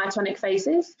have the myotonic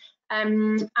phases.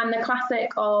 And the classic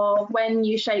of when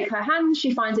you shake her hand,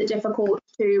 she finds it difficult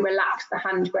to relax the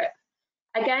hand grip.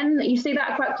 Again, you see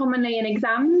that quite commonly in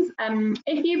exams.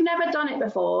 If you've never done it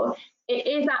before, it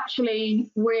is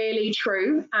actually really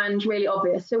true and really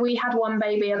obvious. So we had one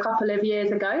baby a couple of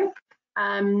years ago,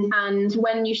 and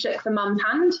when you shook the mum's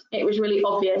hand, it was really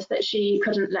obvious that she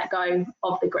couldn't let go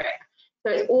of the grip.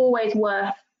 So it's always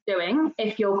worth doing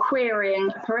if you're querying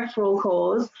a peripheral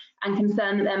cause and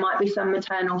concerned that there might be some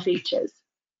maternal features.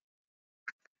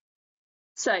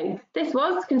 So this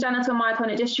was congenital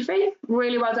myotonic dystrophy.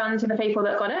 Really well done to the people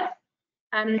that got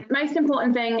it. Most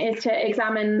important thing is to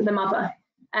examine the mother.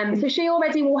 So she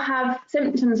already will have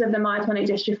symptoms of the myotonic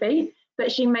dystrophy,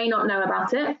 but she may not know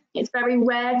about it. It's very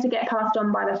rare to get passed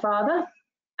on by the father,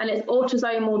 and it's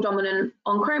autosomal dominant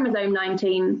on chromosome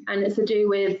 19, and it's to do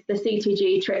with the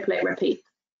CTG triplet repeat.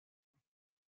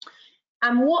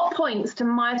 And what points to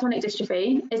myotonic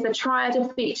dystrophy is the triad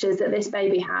of features that this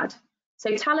baby had.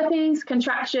 So talipes,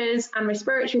 contractures, and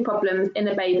respiratory problems in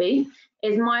the baby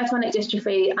is myotonic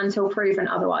dystrophy until proven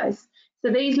otherwise.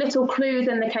 So these little clues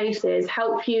in the cases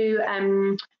help you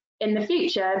in the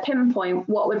future pinpoint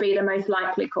what would be the most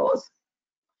likely cause.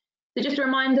 So just a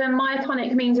reminder,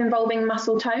 myotonic means involving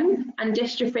muscle tone and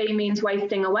dystrophy means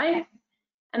wasting away.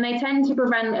 And they tend to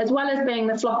prevent, as well as being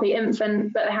the floppy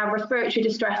infant, but they have respiratory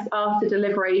distress after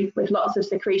delivery with lots of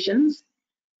secretions.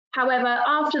 However,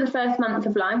 after the first month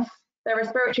of life, their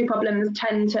respiratory problems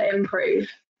tend to improve.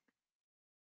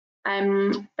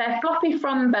 They're floppy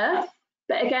from birth,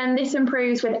 but again, this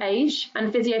improves with age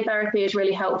and physiotherapy is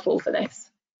really helpful for this.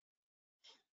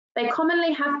 They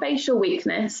commonly have facial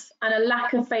weakness and a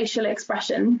lack of facial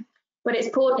expression, but it's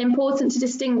important to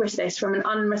distinguish this from an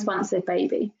unresponsive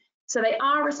baby. So they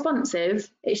are responsive,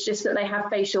 it's just that they have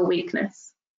facial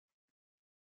weakness.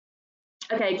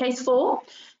 Okay, case 4.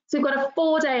 So we've got a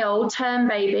 4-day-old term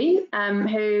baby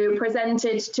who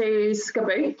presented to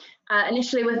SCBU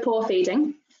initially with poor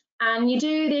feeding. And you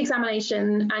do the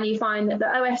examination and you find that the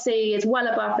OFC is well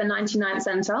above the 99th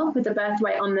centile with the birth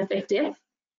weight on the 50th.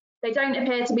 They don't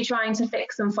appear to be trying to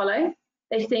fix and follow.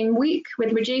 They seem weak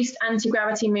with reduced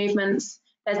anti-gravity movements.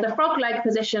 There's the frog leg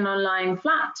position on lying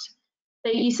flat.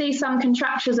 You see some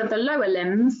contractures of the lower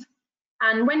limbs.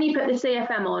 And when you put the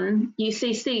CFM on, you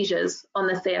see seizures on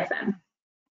the CFM.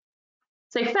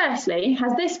 So firstly,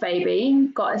 has this baby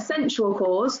got a central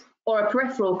cause or a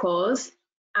peripheral cause,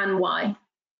 and why?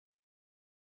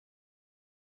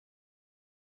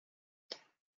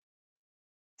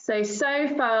 So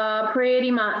far,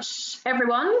 pretty much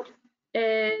everyone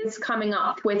is coming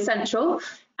up with central,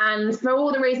 and for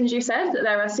all the reasons you said, that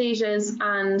there are seizures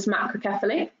and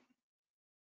macrocephaly.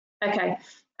 Okay,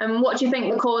 and what do you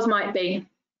think the cause might be?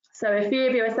 So a few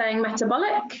of you are saying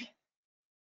metabolic.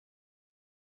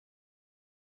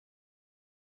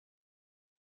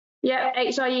 Yeah,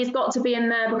 HIE's got to be in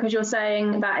there because you're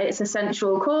saying that it's a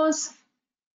central cause.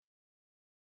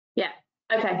 Yeah,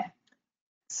 okay.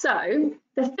 So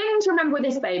the thing to remember with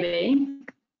this baby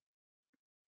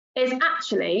is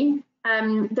actually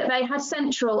that they had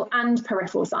central and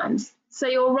peripheral signs. So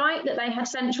you're right that they had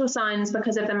central signs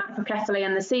because of the macrocephaly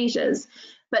and the seizures,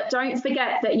 but don't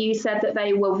forget that you said that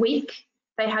they were weak,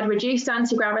 they had reduced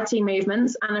anti-gravity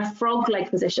movements and a frog leg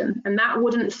position, and that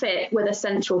wouldn't fit with a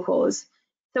central cause.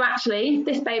 So actually,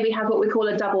 this baby has what we call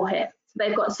a double hit. So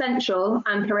they've got central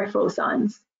and peripheral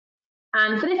signs.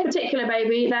 And for this particular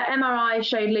baby, their MRI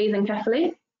showed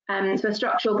lesioncephaly, so a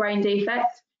structural brain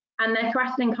defect, and their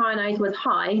creatinine kinase was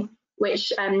high,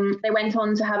 which they went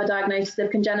on to have a diagnosis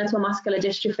of congenital muscular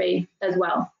dystrophy as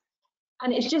well.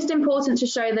 And it's just important to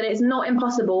show that it's not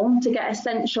impossible to get a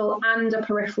central and a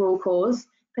peripheral cause,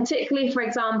 particularly, for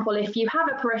example, if you have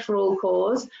a peripheral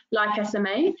cause like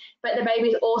SMA, but the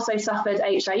baby's also suffered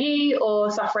HIE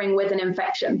or suffering with an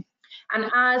infection. And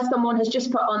as someone has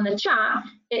just put on the chat,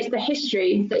 it's the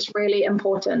history that's really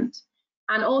important.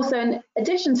 And also, in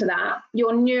addition to that,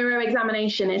 your neuro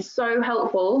examination is so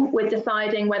helpful with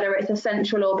deciding whether it's a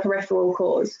central or peripheral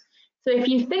cause. So if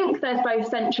you think there's both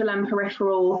central and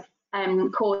peripheral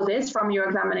causes from your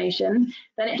examination,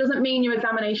 then it doesn't mean your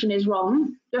examination is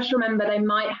wrong. Just remember they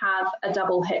might have a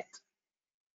double hit.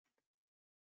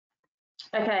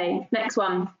 Okay, next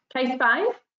one, case 5.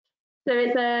 So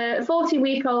it's a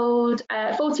 40-week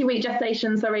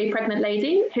gestation, pregnant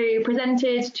lady who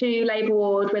presented to labour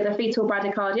ward with a fetal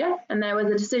bradycardia, and there was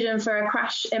a decision for a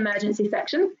crash emergency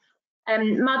section.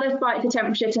 Mother spiked the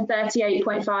temperature to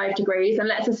 38.5 degrees, and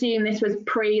let's assume this was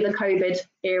pre the COVID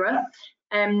era,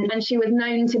 and she was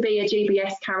known to be a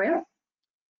GBS carrier.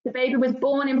 The baby was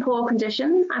born in poor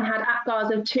condition and had APGARs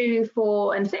of 2,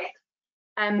 4 and 6,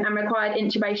 and required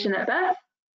intubation at birth.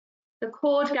 The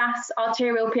cord gas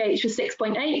arterial pH was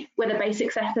 6.8 with a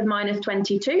basic set of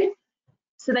 -22.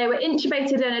 So they were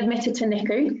intubated and admitted to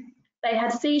NICU. They had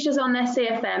seizures on their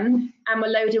CFM and were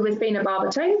loaded with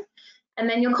phenobarbital. And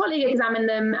then your colleague examined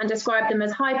them and described them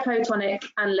as hypotonic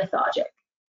and lethargic.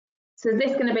 So is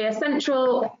this going to be a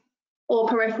central or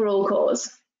peripheral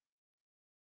cause?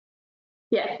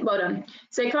 Yeah, well done.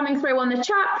 So coming through on the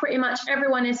chat, pretty much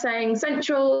everyone is saying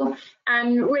central,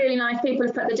 and really nice people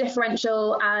have put the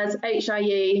differential as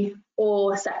HIE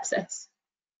or sepsis.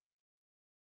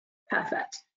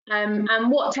 Perfect. And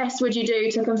what test would you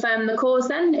do to confirm the cause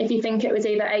then, if you think it was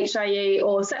either HIE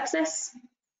or sepsis?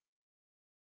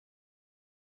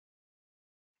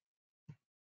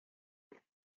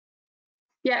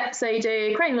 Yeah, so you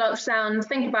do cranial ultrasound,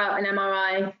 think about an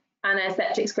MRI and a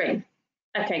septic screen.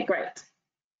 Okay, great.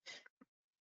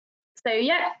 So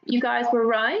yeah, you guys were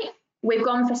right. We've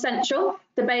gone for central.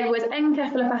 The baby was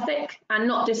encephalopathic and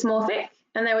not dysmorphic,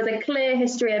 and there was a clear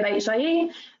history of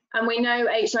HIE, and we know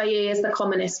HIE is the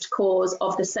commonest cause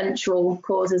of the central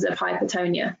causes of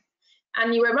hypotonia.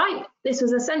 And you were right, this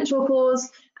was a central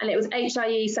cause and it was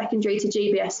HIE secondary to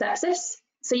GBS sepsis.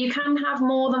 So you can have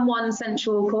more than one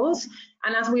central cause.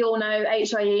 And as we all know,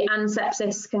 HIE and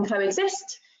sepsis can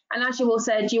coexist. And as you all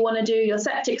said, you want to do your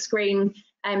septic screen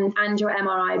and your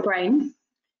MRI brain.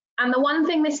 And the one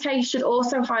thing this case should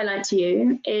also highlight to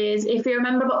you is, if you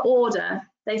remember the order,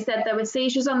 they said there were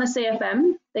seizures on the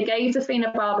CFM, they gave the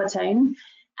phenobarbital,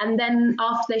 and then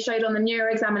after they showed on the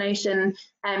neuroexamination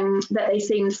that they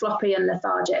seemed floppy and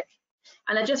lethargic.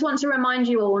 And I just want to remind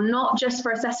you all, not just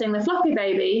for assessing the floppy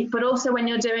baby, but also when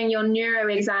you're doing your neuro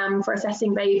exam for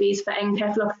assessing babies for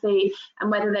encephalopathy and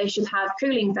whether they should have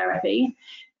cooling therapy,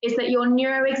 is that your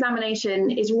neuro examination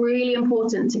is really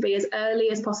important to be as early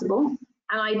as possible.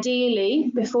 And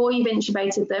ideally, before you've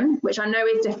intubated them, which I know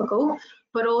is difficult,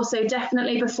 but also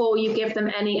definitely before you give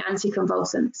them any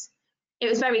anticonvulsants. It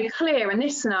was very clear in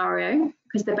this scenario,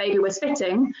 because the baby was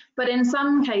fitting, but in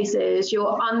some cases,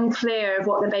 you're unclear of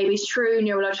what the baby's true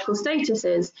neurological status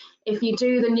is if you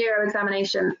do the neuro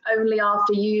examination only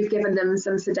after you've given them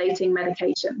some sedating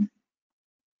medication.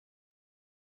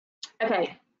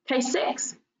 Okay, case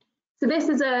 6. So this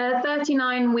is a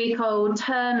 39-week-old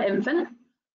term infant.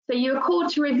 So you were called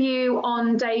to review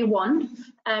on day 1,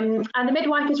 and the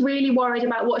midwife is really worried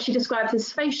about what she describes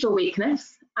as facial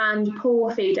weakness and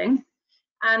poor feeding.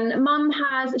 And mum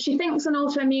she thinks an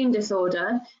autoimmune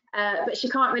disorder, but she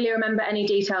can't really remember any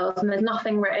details and there's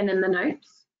nothing written in the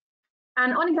notes.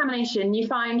 And on examination, you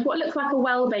find what looks like a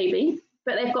well baby,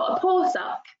 but they've got a poor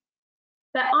suck.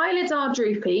 Their eyelids are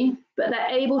droopy, but they're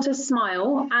able to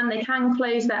smile and they can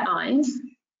close their eyes.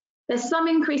 There's some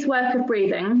increased work of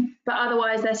breathing, but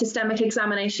otherwise their systemic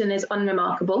examination is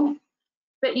unremarkable.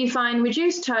 But you find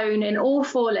reduced tone in all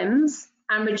 4 limbs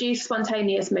and reduced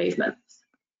spontaneous movements.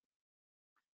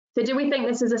 So do we think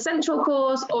this is a central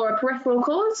cause or a peripheral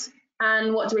cause?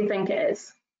 And what do we think it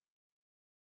is?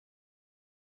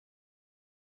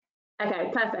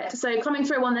 Okay, perfect. So coming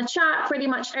through on the chat, pretty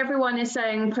much everyone is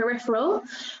saying peripheral.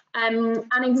 And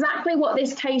exactly what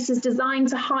this case is designed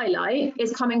to highlight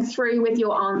is coming through with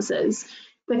your answers,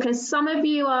 because some of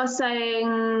you are saying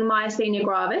myasthenia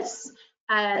gravis,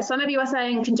 some of you are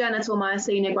saying congenital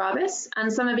myasthenia gravis,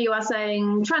 and some of you are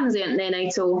saying transient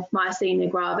neonatal myasthenia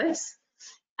gravis.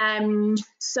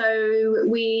 So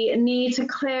we need to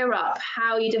clear up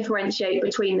how you differentiate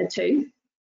between the two.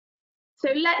 So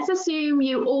let's assume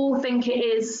you all think it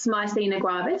is myasthenia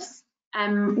gravis.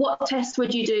 What test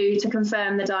would you do to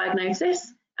confirm the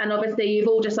diagnosis? And obviously you've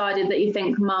all decided that you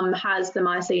think mum has the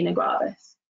myasthenia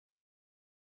gravis.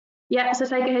 Yeah, so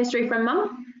take a history from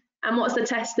mum. And what's the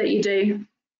test that you do?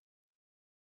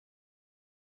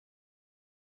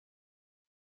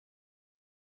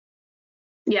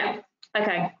 Yeah,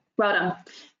 okay, well done.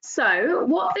 So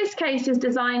what this case is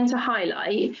designed to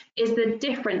highlight is the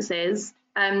differences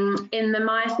in the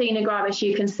myasthenia gravis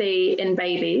you can see in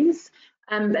babies.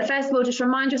 But first of all, just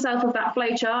remind yourself of that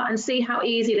flowchart and see how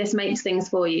easy this makes things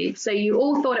for you. So you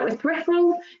all thought it was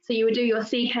peripheral, so you would do your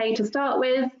CK to start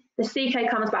with. The CK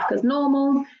comes back as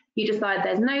normal. You decide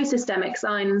there's no systemic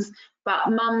signs, but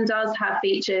mum does have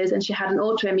features and she had an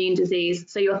autoimmune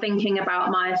disease, so you're thinking about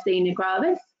myasthenia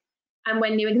gravis. And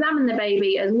when you examine the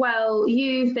baby as well,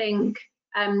 you think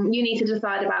you need to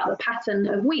decide about the pattern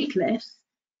of weakness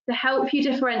to help you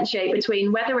differentiate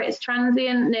between whether it's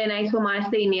transient neonatal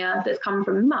myasthenia that's come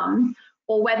from mum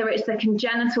or whether it's the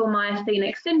congenital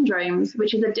myasthenic syndromes,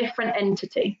 which is a different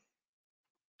entity.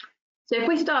 So if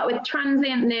we start with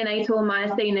transient neonatal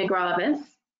myasthenia gravis,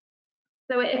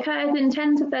 so it occurs in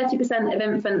 10 to 30% of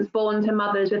infants born to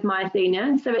mothers with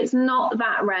myasthenia, so it's not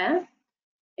that rare.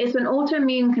 It's an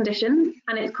autoimmune condition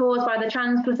and it's caused by the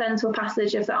transplacental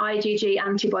passage of the IgG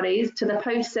antibodies to the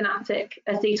postsynaptic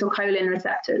acetylcholine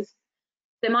receptors.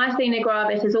 So myasthenia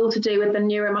gravis is all to do with the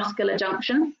neuromuscular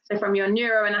junction. So from your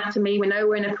neuroanatomy, we know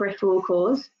we're in a peripheral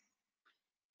cause.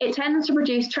 It tends to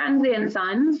produce transient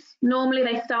signs. Normally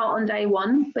they start on day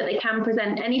 1, but they can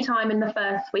present any time in the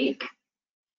first week.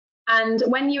 And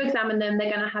when you examine them,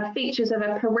 they're going to have features of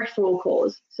a peripheral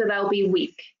cause, so they'll be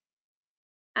weak.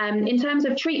 In terms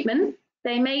of treatment,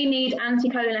 they may need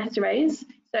anticholinesterase.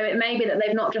 So it may be that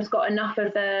they've not just got enough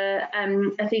of the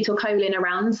acetylcholine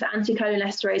around, so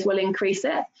anticholinesterase will increase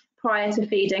it prior to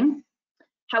feeding.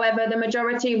 However, the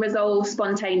majority resolve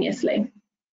spontaneously.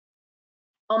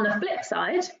 On the flip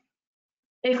side,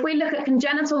 if we look at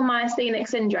congenital myasthenic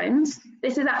syndromes,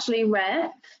 this is actually rare.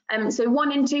 So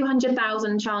 1 in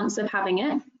 200,000 chance of having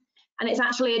it. And it's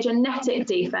actually a genetic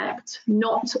defect,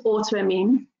 not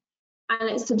autoimmune. And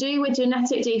it's to do with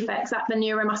genetic defects at the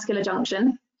neuromuscular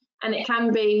junction. And it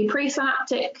can be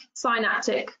presynaptic,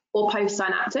 synaptic, or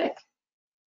postsynaptic.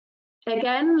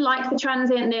 Again, like the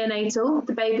transient neonatal,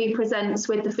 the baby presents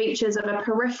with the features of a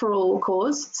peripheral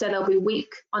cause, so they'll be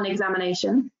weak on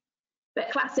examination.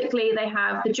 But classically, they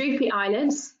have the droopy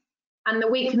eyelids, and the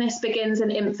weakness begins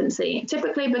in infancy. It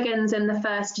typically begins in the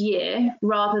first year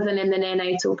rather than in the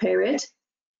neonatal period,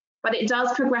 but it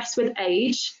does progress with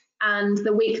age, and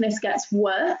the weakness gets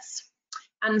worse,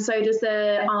 and so does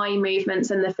the eye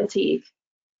movements and the fatigue.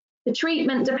 The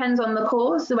treatment depends on the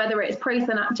cause, so whether it's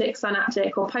presynaptic,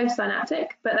 synaptic, or postsynaptic,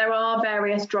 but there are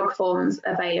various drug forms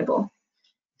available.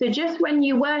 So just when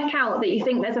you work out that you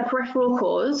think there's a peripheral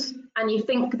cause and you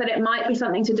think that it might be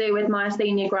something to do with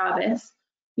myasthenia gravis,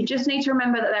 you just need to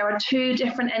remember that there are two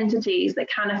different entities that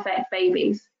can affect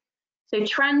babies. So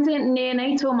transient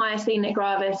neonatal myasthenia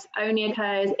gravis only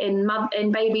occurs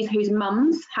in babies whose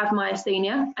mums have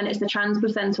myasthenia, and it's the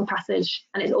transplacental passage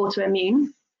and it's autoimmune.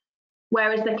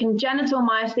 Whereas the congenital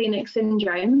myasthenic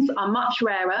syndromes are much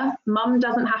rarer. Mum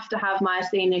doesn't have to have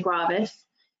myasthenia gravis,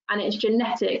 and it's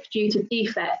genetic due to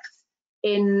defects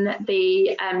in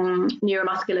the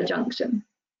neuromuscular junction.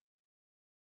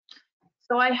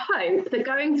 So I hope that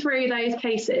going through those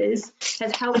cases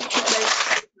has helped put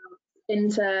those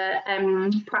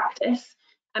into practice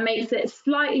and makes it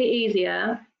slightly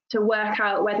easier to work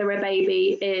out whether a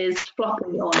baby is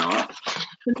floppy or not.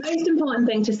 The most important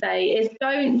thing to say is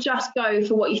don't just go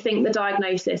for what you think the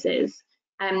diagnosis is.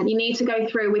 You need to go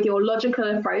through with your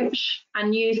logical approach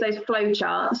and use those flow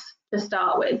charts to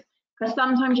start with. Because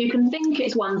sometimes you can think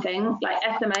it's one thing, like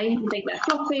SMA, you think they're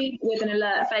floppy with an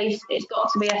alert face, it's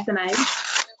got to be SMA.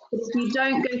 But if you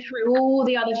don't go through all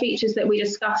the other features that we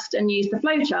discussed and use the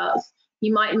flow charts,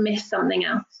 you might miss something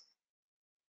else.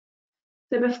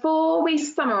 So before we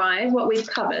summarise what we've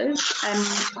covered,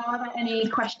 are there any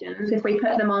questions if we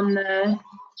put them on the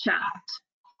chat?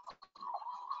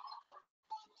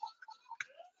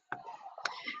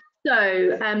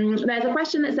 So there's a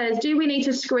question that says, do we need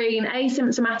to screen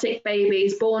asymptomatic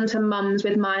babies born to mums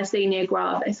with myasthenia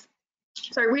gravis?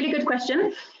 So really good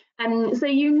question. So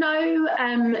you know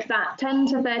that 10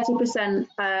 to 30%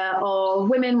 of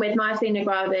women with myasthenia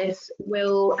gravis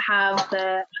will have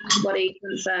the antibody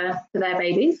transfer to their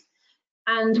babies.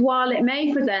 And while it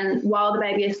may present while the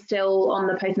baby is still on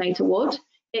the postnatal ward,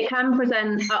 it can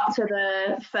present up to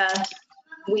the first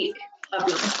week of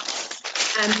life.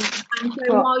 And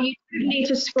so while you don't need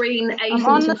to screen asymptomatic— I'm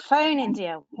on the phone,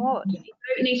 India. What? You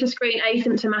don't need to screen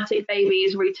asymptomatic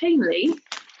babies routinely.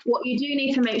 What you do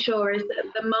need to make sure is that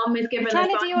the mum is given I'm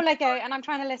trying to do your Lego and I'm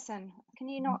trying to listen. Can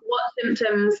you not? What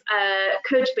symptoms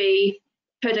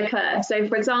could occur. So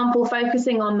for example,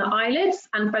 focusing on the eyelids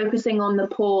and focusing on the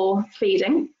poor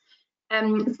feeding.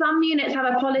 Some units have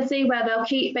a policy where they'll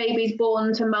keep babies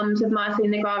born to mums with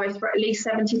myasthenia gravis for at least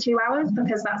 72 hours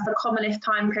because that's the commonest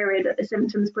time period that the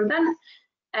symptoms present.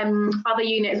 Other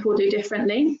units will do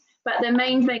differently. But the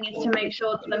main thing is to make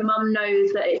sure that the mum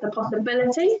knows that it's a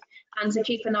possibility and to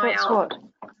keep an eye out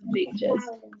for features.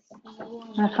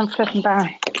 I'm flipping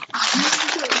Barry.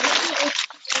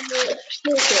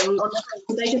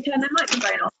 They just turn their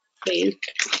microphone off, please.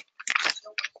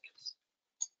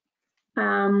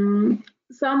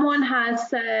 Someone has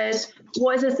said,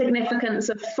 what is the significance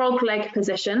of frog leg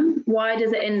position? Why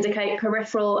does it indicate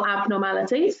peripheral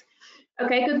abnormalities?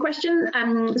 Okay, good question.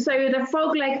 So the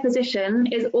frog leg position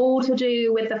is all to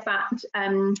do with the fact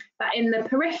that in the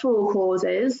peripheral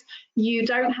causes, you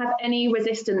don't have any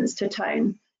resistance to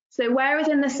tone. So whereas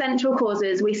in the central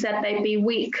causes, we said they'd be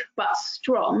weak but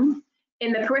strong,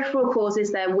 in the peripheral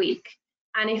causes, they're weak.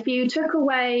 And if you took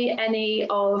away any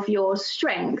of your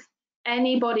strength,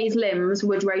 anybody's limbs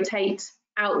would rotate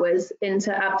outwards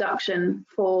into abduction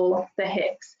for the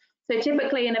hips. So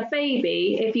typically in a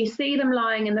baby, if you see them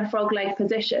lying in the frog leg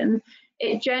position,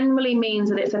 it generally means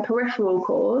that it's a peripheral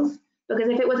cause, because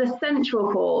if it was a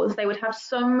central cause, they would have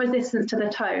some resistance to the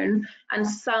tone and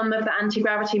some of the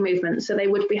anti-gravity movement, so they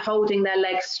would be holding their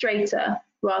legs straighter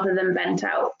rather than bent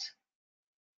out.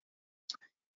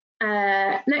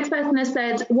 Next person has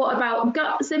said, what about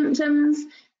gut symptoms?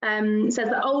 Says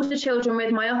that older children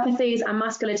with myopathies and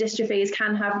muscular dystrophies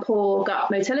can have poor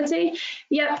gut motility.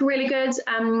 Yep, really good.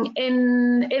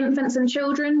 In infants and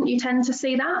children, you tend to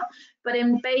see that, but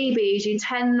in babies, you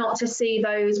tend not to see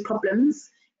those problems.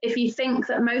 If you think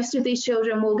that most of these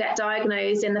children will get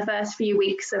diagnosed in the first few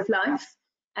weeks of life,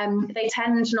 they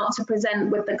tend not to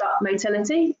present with the gut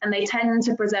motility, and they tend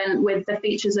to present with the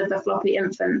features of the floppy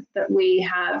infant that we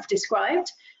have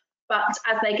described. But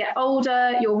as they get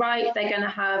older, you're right, they're going to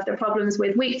have the problems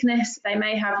with weakness, they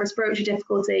may have respiratory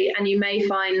difficulty, and you may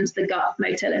find the gut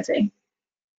motility.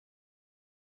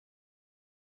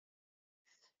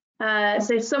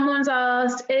 So someone's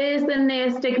asked, is the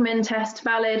neostigmin test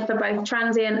valid for both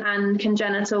transient and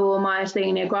congenital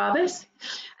myasthenia gravis?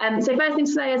 So first thing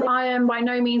to say is I am by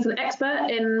no means an expert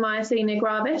in myasthenia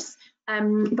gravis,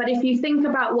 but if you think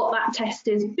about what that test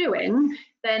is doing,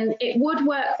 then it would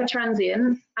work for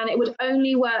transient and it would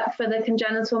only work for the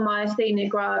congenital myasthenia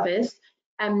gravis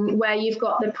where you've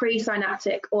got the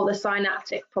presynaptic or the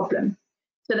synaptic problem.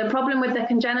 So the problem with the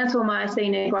congenital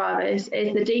myasthenia gravis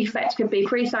is the defect could be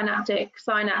presynaptic,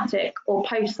 synaptic, or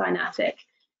postsynaptic.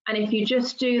 And if you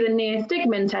just do the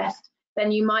neostigmin test,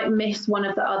 then you might miss one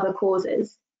of the other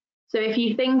causes. So if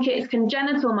you think it's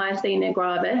congenital myasthenia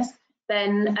gravis,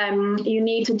 then you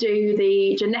need to do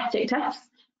the genetic test.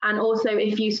 And also,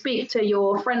 if you speak to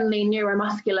your friendly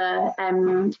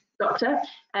neuromuscular doctor,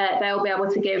 they'll be able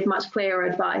to give much clearer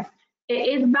advice.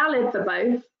 It is valid for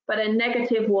both, but a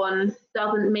negative one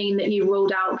doesn't mean that you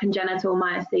ruled out congenital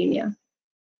myasthenia.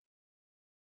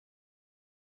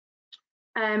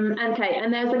 Okay,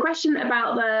 and there's a question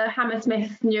about the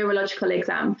Hammersmith neurological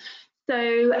exam.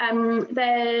 So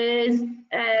there's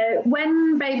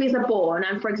when babies are born,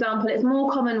 and for example, it's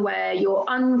more common where you're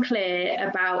unclear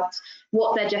about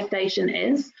what their gestation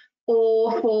is,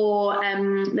 or for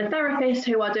the therapists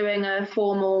who are doing a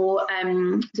formal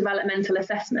developmental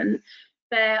assessment,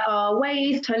 there are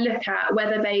ways to look at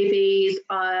whether babies'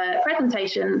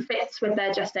 presentation fits with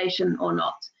their gestation or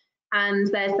not. And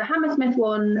there's the Hammersmith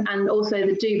one and also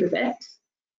the Dubovitz.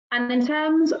 And in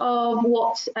terms of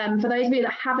what, for those of you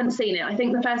that haven't seen it, I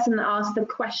think the person that asked the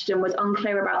question was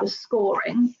unclear about the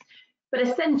scoring. But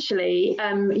essentially,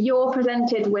 you're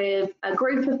presented with a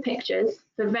group of pictures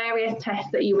for various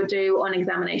tests that you would do on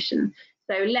examination.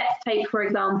 So let's take, for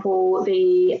example,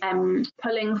 the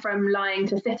pulling from lying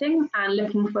to sitting and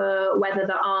looking for whether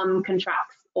the arm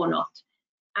contracts or not.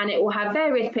 And it will have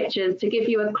various pictures to give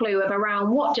you a clue of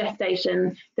around what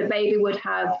gestation the baby would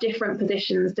have different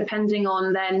positions depending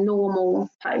on their normal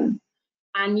tone.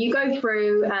 And you go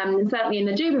through, certainly in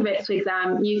the Dubovitz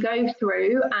exam, you go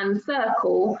through and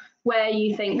circle where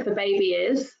you think the baby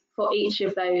is for each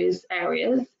of those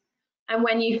areas. And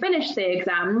when you finish the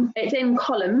exam, it's in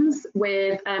columns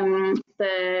with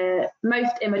the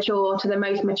most immature to the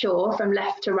most mature from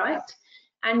left to right.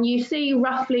 And you see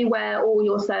roughly where all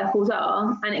your circles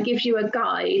are, and it gives you a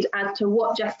guide as to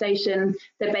what gestation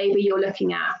the baby you're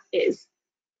looking at is.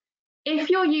 If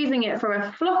you're using it for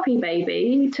a floppy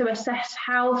baby to assess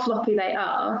how floppy they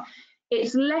are,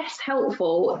 it's less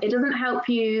helpful. It doesn't help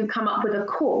you come up with a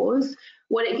cause.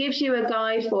 What it gives you a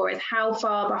guide for is how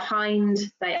far behind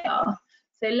they are.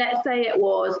 So let's say it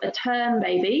was a term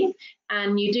baby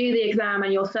and you do the exam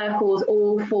and your circles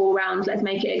all 4 rounds, let's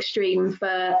make it extreme, for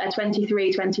a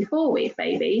 23, 24 week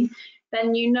baby,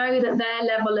 then you know that their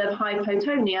level of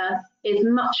hypotonia is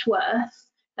much worse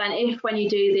than if when you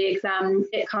do the exam,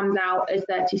 it comes out as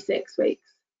 36 weeks.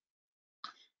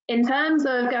 In terms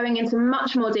of going into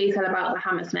much more detail about the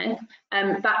Hammersmith,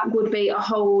 that would be a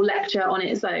whole lecture on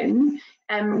its own.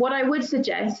 What I would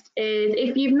suggest is,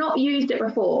 if you've not used it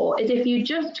before, is if you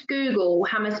just Google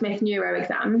Hammersmith Neuro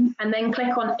Exam and then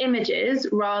click on images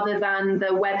rather than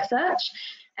the web search.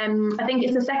 I think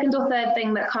it's the second or third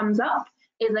thing that comes up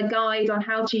is a guide on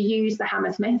how to use the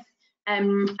Hammersmith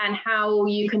and how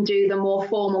you can do the more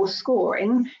formal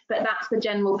scoring, but that's the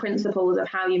general principles of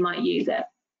how you might use it.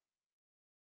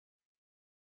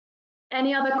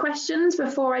 Any other questions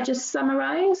before I just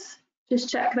summarise? Just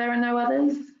check there are no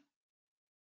others.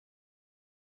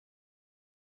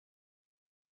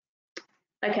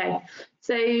 Okay,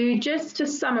 so just to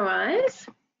summarise,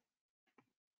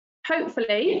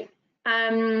 hopefully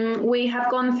we have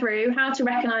gone through how to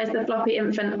recognise the floppy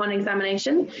infant on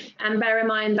examination, and bear in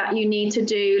mind that you need to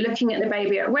do looking at the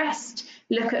baby at rest,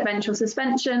 look at ventral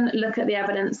suspension, look at the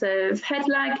evidence of head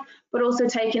lag, but also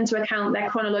take into account their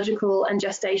chronological and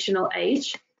gestational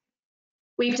age.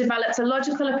 We've developed a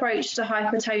logical approach to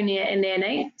hypotonia in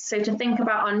neonates, so to think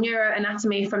about our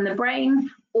neuroanatomy from the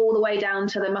brain all the way down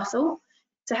to the muscle,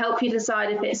 to help you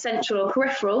decide if it's central or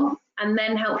peripheral, and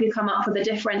then help you come up with a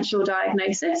differential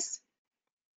diagnosis.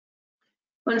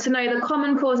 Want to know the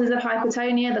common causes of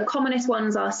hypotonia? The commonest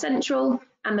ones are central,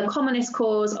 and the commonest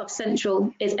cause of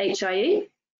central is HIE.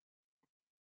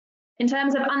 In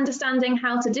terms of understanding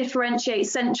how to differentiate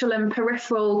central and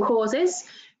peripheral causes,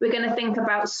 we're going to think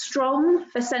about STROM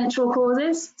for central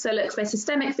causes, so look for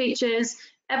systemic features,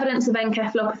 evidence of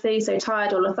encephalopathy, so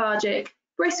tired or lethargic,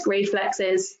 brisk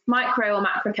reflexes, micro or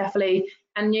macrocephaly,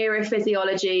 and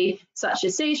neurophysiology such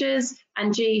as seizures,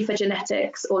 and G for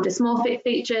genetics or dysmorphic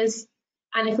features.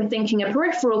 And if we're thinking a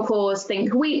peripheral cause,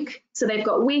 think weak, so they've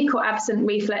got weak or absent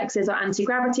reflexes or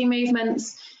anti-gravity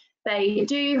movements. They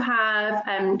do have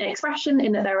expression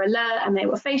in that they're alert and they've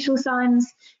got facial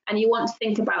signs, and you want to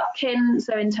think about kin,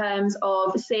 so in terms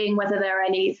of seeing whether there are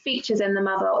any features in the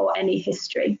mother or any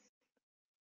history.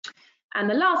 And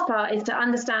the last part is to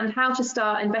understand how to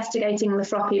start investigating the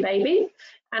floppy baby.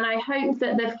 And I hope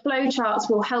that the flowcharts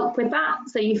will help with that.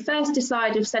 So you first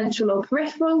decide if central or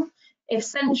peripheral. If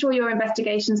central, your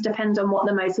investigations depend on what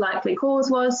the most likely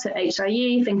cause was. So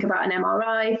HIE, think about an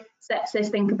MRI. Sepsis,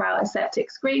 think about a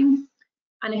septic screen.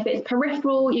 And if it's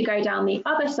peripheral, you go down the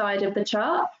other side of the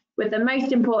chart, with the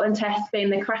most important test being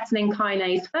the creatinine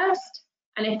kinase first.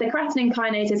 And if the creatinine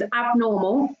kinase is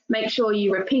abnormal, make sure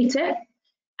you repeat it.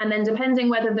 And then depending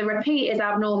whether the repeat is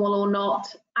abnormal or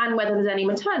not, and whether there's any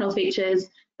maternal features,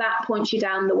 that points you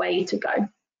down the way to go.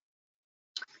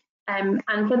 And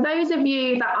for those of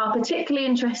you that are particularly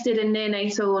interested in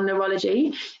neonatal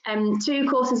neurology, 2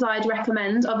 courses I'd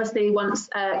recommend, obviously once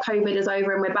COVID is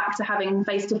over and we're back to having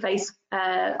face-to-face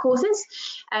courses,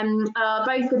 are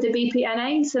both with the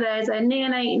BPNA. So there's a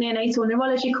neonatal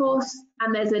neurology course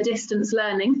and there's a distance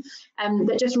learning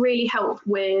that just really help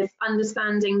with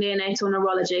understanding neonatal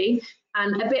neurology,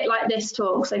 and a bit like this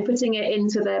talk, so putting it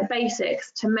into the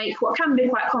basics to make what can be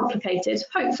quite complicated,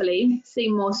 hopefully,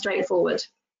 seem more straightforward.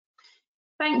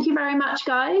 Thank you very much,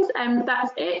 guys.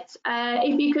 That's it.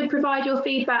 If you could provide your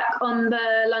feedback on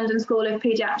the London School of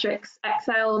Paediatrics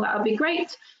Excel, that would be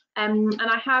great. And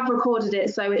I have recorded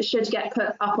it, so it should get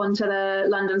put up onto the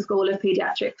London School of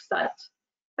Paediatrics site.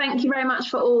 Thank you very much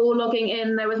for all logging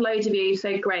in. There was loads of you,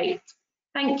 so great.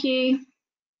 Thank you.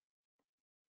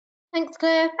 Thanks,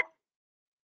 Claire.